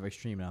games have I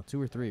streamed now? 2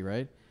 or 3,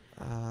 right?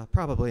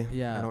 Probably.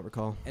 Yeah, I don't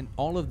recall. And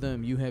all of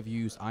them, you have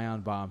used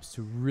ion bombs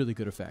to really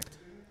good effect.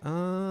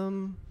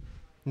 No,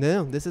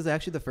 this is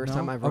actually the first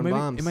time I've run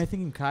bombs. Am I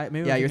thinking Kyle?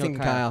 Maybe yeah, you're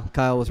thinking Kyle.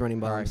 Kyle was running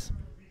bombs.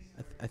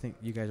 I think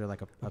you guys are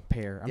like a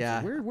pair.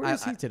 Yeah. Where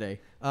was he today?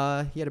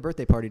 He had a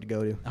birthday party to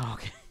go to. Oh,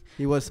 okay.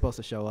 He was supposed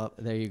to show up.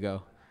 There you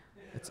go.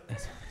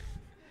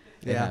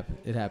 Yeah.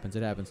 It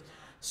happens.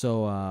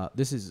 So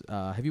this is.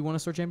 Have you won a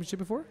store championship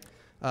before?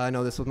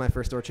 No, this was my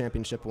first store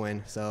championship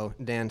win. So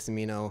Dan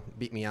Semino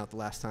beat me out the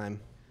last time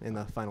in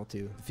the final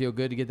 2. Feel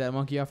good to get that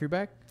monkey off your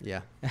back?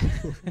 Yeah.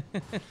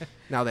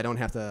 Now they don't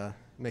have to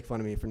make fun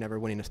of me for never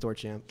winning a store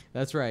champ.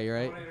 That's right. You're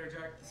right. I want to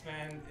interject. This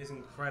man is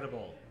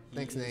incredible.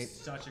 Thanks, Nate.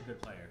 Such a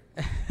good player.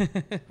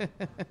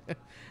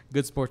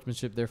 Good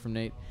sportsmanship there from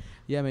Nate.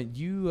 Yeah, man,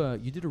 you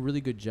did a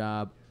really good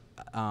job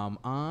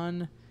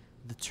on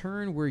the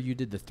turn where you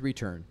did the 3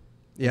 turn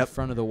in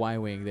front of the Y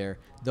wing there.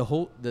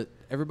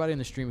 Everybody in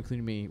the stream,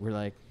 including me, were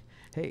like,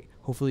 "Hey,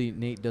 hopefully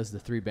Nate does the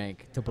 3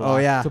 bank to block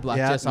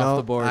Jess off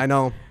the board." I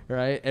know.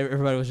 Right?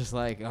 Everybody was just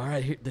like, "All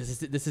right,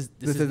 this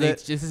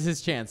is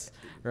his chance."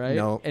 Right?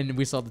 No. And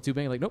we saw the 2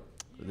 bank, like, nope.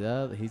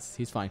 Yeah,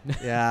 he's fine.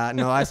 Yeah,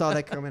 no, I saw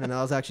that coming, and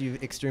I was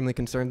actually extremely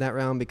concerned that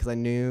round because I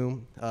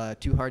knew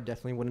too hard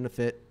definitely wouldn't have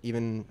fit,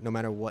 even no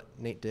matter what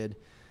Nate did.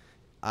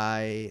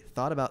 I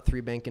thought about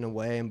 3 banking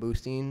away and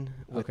boosting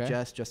with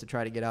Jess just to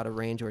try to get out of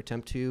range or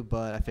attempt to,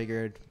 but I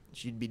figured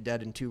she'd be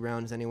dead in 2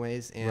 rounds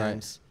anyways,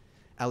 and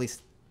at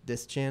least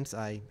this chance,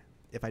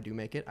 if I do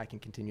make it, I can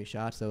continue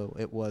shots. So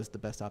it was the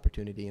best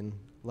opportunity, and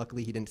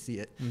luckily he didn't see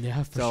it.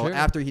 Yeah, for sure. So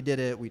after he did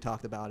it, we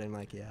talked about it,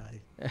 and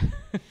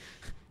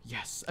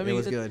Yes, I mean, it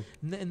was good.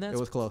 And it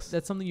was close.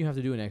 That's something you have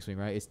to do in X-Wing,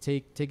 right? Is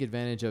take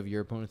advantage of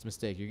your opponent's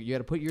mistake. You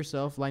got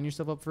to line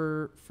yourself up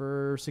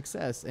for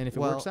success, and if it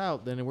works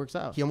out, then it works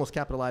out. He almost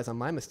capitalized on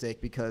my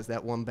mistake because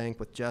that 1 bank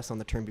with Jess on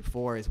the turn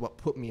before is what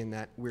put me in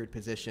that weird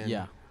position.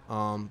 Yeah.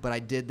 But I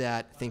did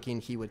that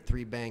thinking he would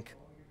 3 bank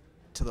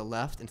to the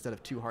left instead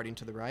of 2 harding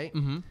to the right.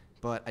 Mm-hmm.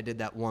 But I did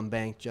that 1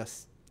 bank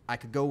I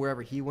could go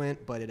wherever he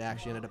went, but it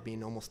actually ended up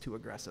being almost too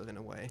aggressive in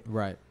a way.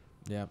 Right.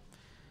 Yeah.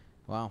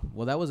 Wow.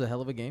 Well, that was a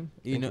hell of a game.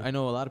 Thank you. I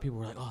know a lot of people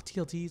were like, "Oh,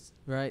 TLTs,"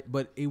 right?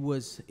 But it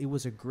was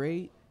a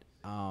great.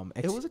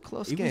 It was a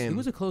close It game.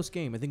 was a close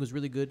game. I think it was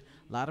really good.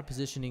 A lot of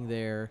positioning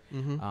there.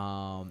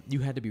 You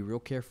had to be real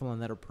careful on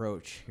that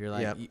approach. You're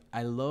like, Yep.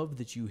 I love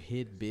that you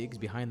hid Biggs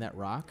behind that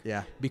rock.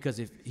 Yeah. Because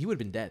if he would have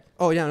been dead.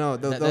 Oh yeah, no,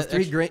 those that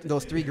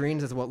those three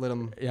greens is what let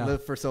him Yeah.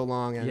 live for so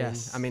long. And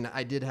Yes. I mean,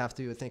 I did have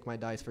to thank my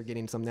dice for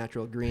getting some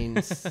natural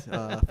greens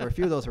for a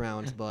few of those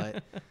rounds,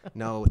 but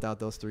no, without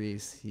those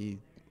threes, he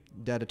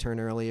dead a turn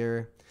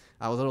earlier.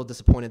 I was a little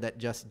disappointed that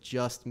just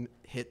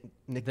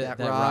nicked that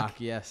rock.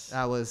 Yes.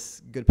 That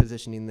was good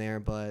positioning there,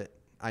 but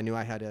I knew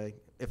I had to.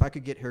 If I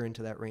could get her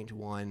into that range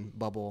 1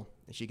 bubble,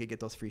 and she could get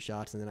those free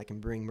shots, and then I can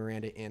bring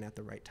Miranda in at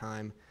the right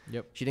time.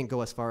 Yep. She didn't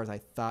go as far as I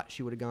thought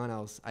she would have gone.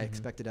 I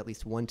expected at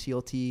least 1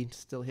 TLT to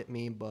still hit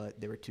me,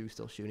 but there were 2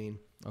 still shooting.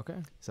 Okay.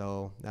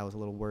 So that was a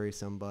little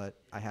worrisome, but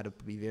I had to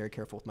be very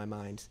careful with my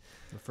mind.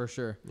 For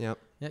sure. Yep.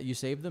 Yeah, you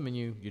saved them and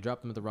you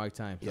dropped them at the right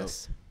time. So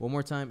Yes. one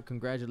more time,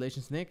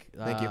 congratulations, Nick.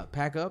 Thank you.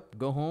 Pack up,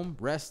 go home,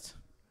 rest,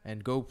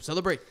 and go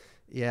celebrate.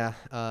 Yeah.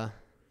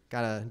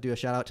 Gotta do a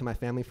shout out to my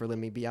family for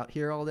letting me be out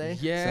here all day.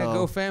 Yeah, So,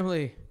 go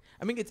family.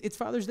 I mean, it's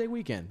Father's Day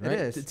weekend, It right?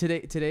 is.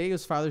 Today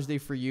is Father's Day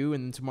for you,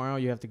 and tomorrow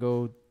you have to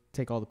go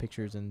take all the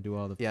pictures and do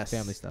all the Yes.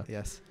 family stuff.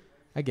 Yes.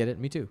 I get it.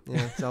 Me too.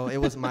 Yeah. So it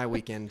was my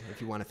weekend,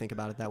 if you want to think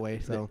about it that way.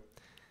 So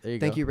There you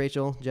thank go. you,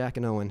 Rachel, Jack,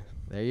 and Owen.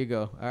 There you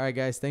go. All right,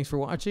 guys. Thanks for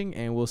watching,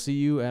 and we'll see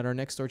you at our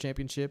next store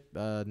championship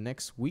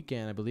next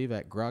weekend, I believe,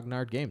 at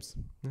Grognard Games.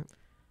 Yep.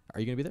 Are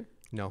you going to be there?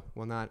 No,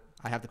 well, not.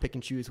 I have to pick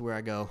and choose where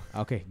I go.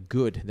 Okay,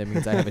 good. That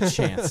means I have a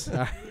chance.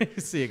 All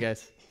right. See you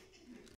guys.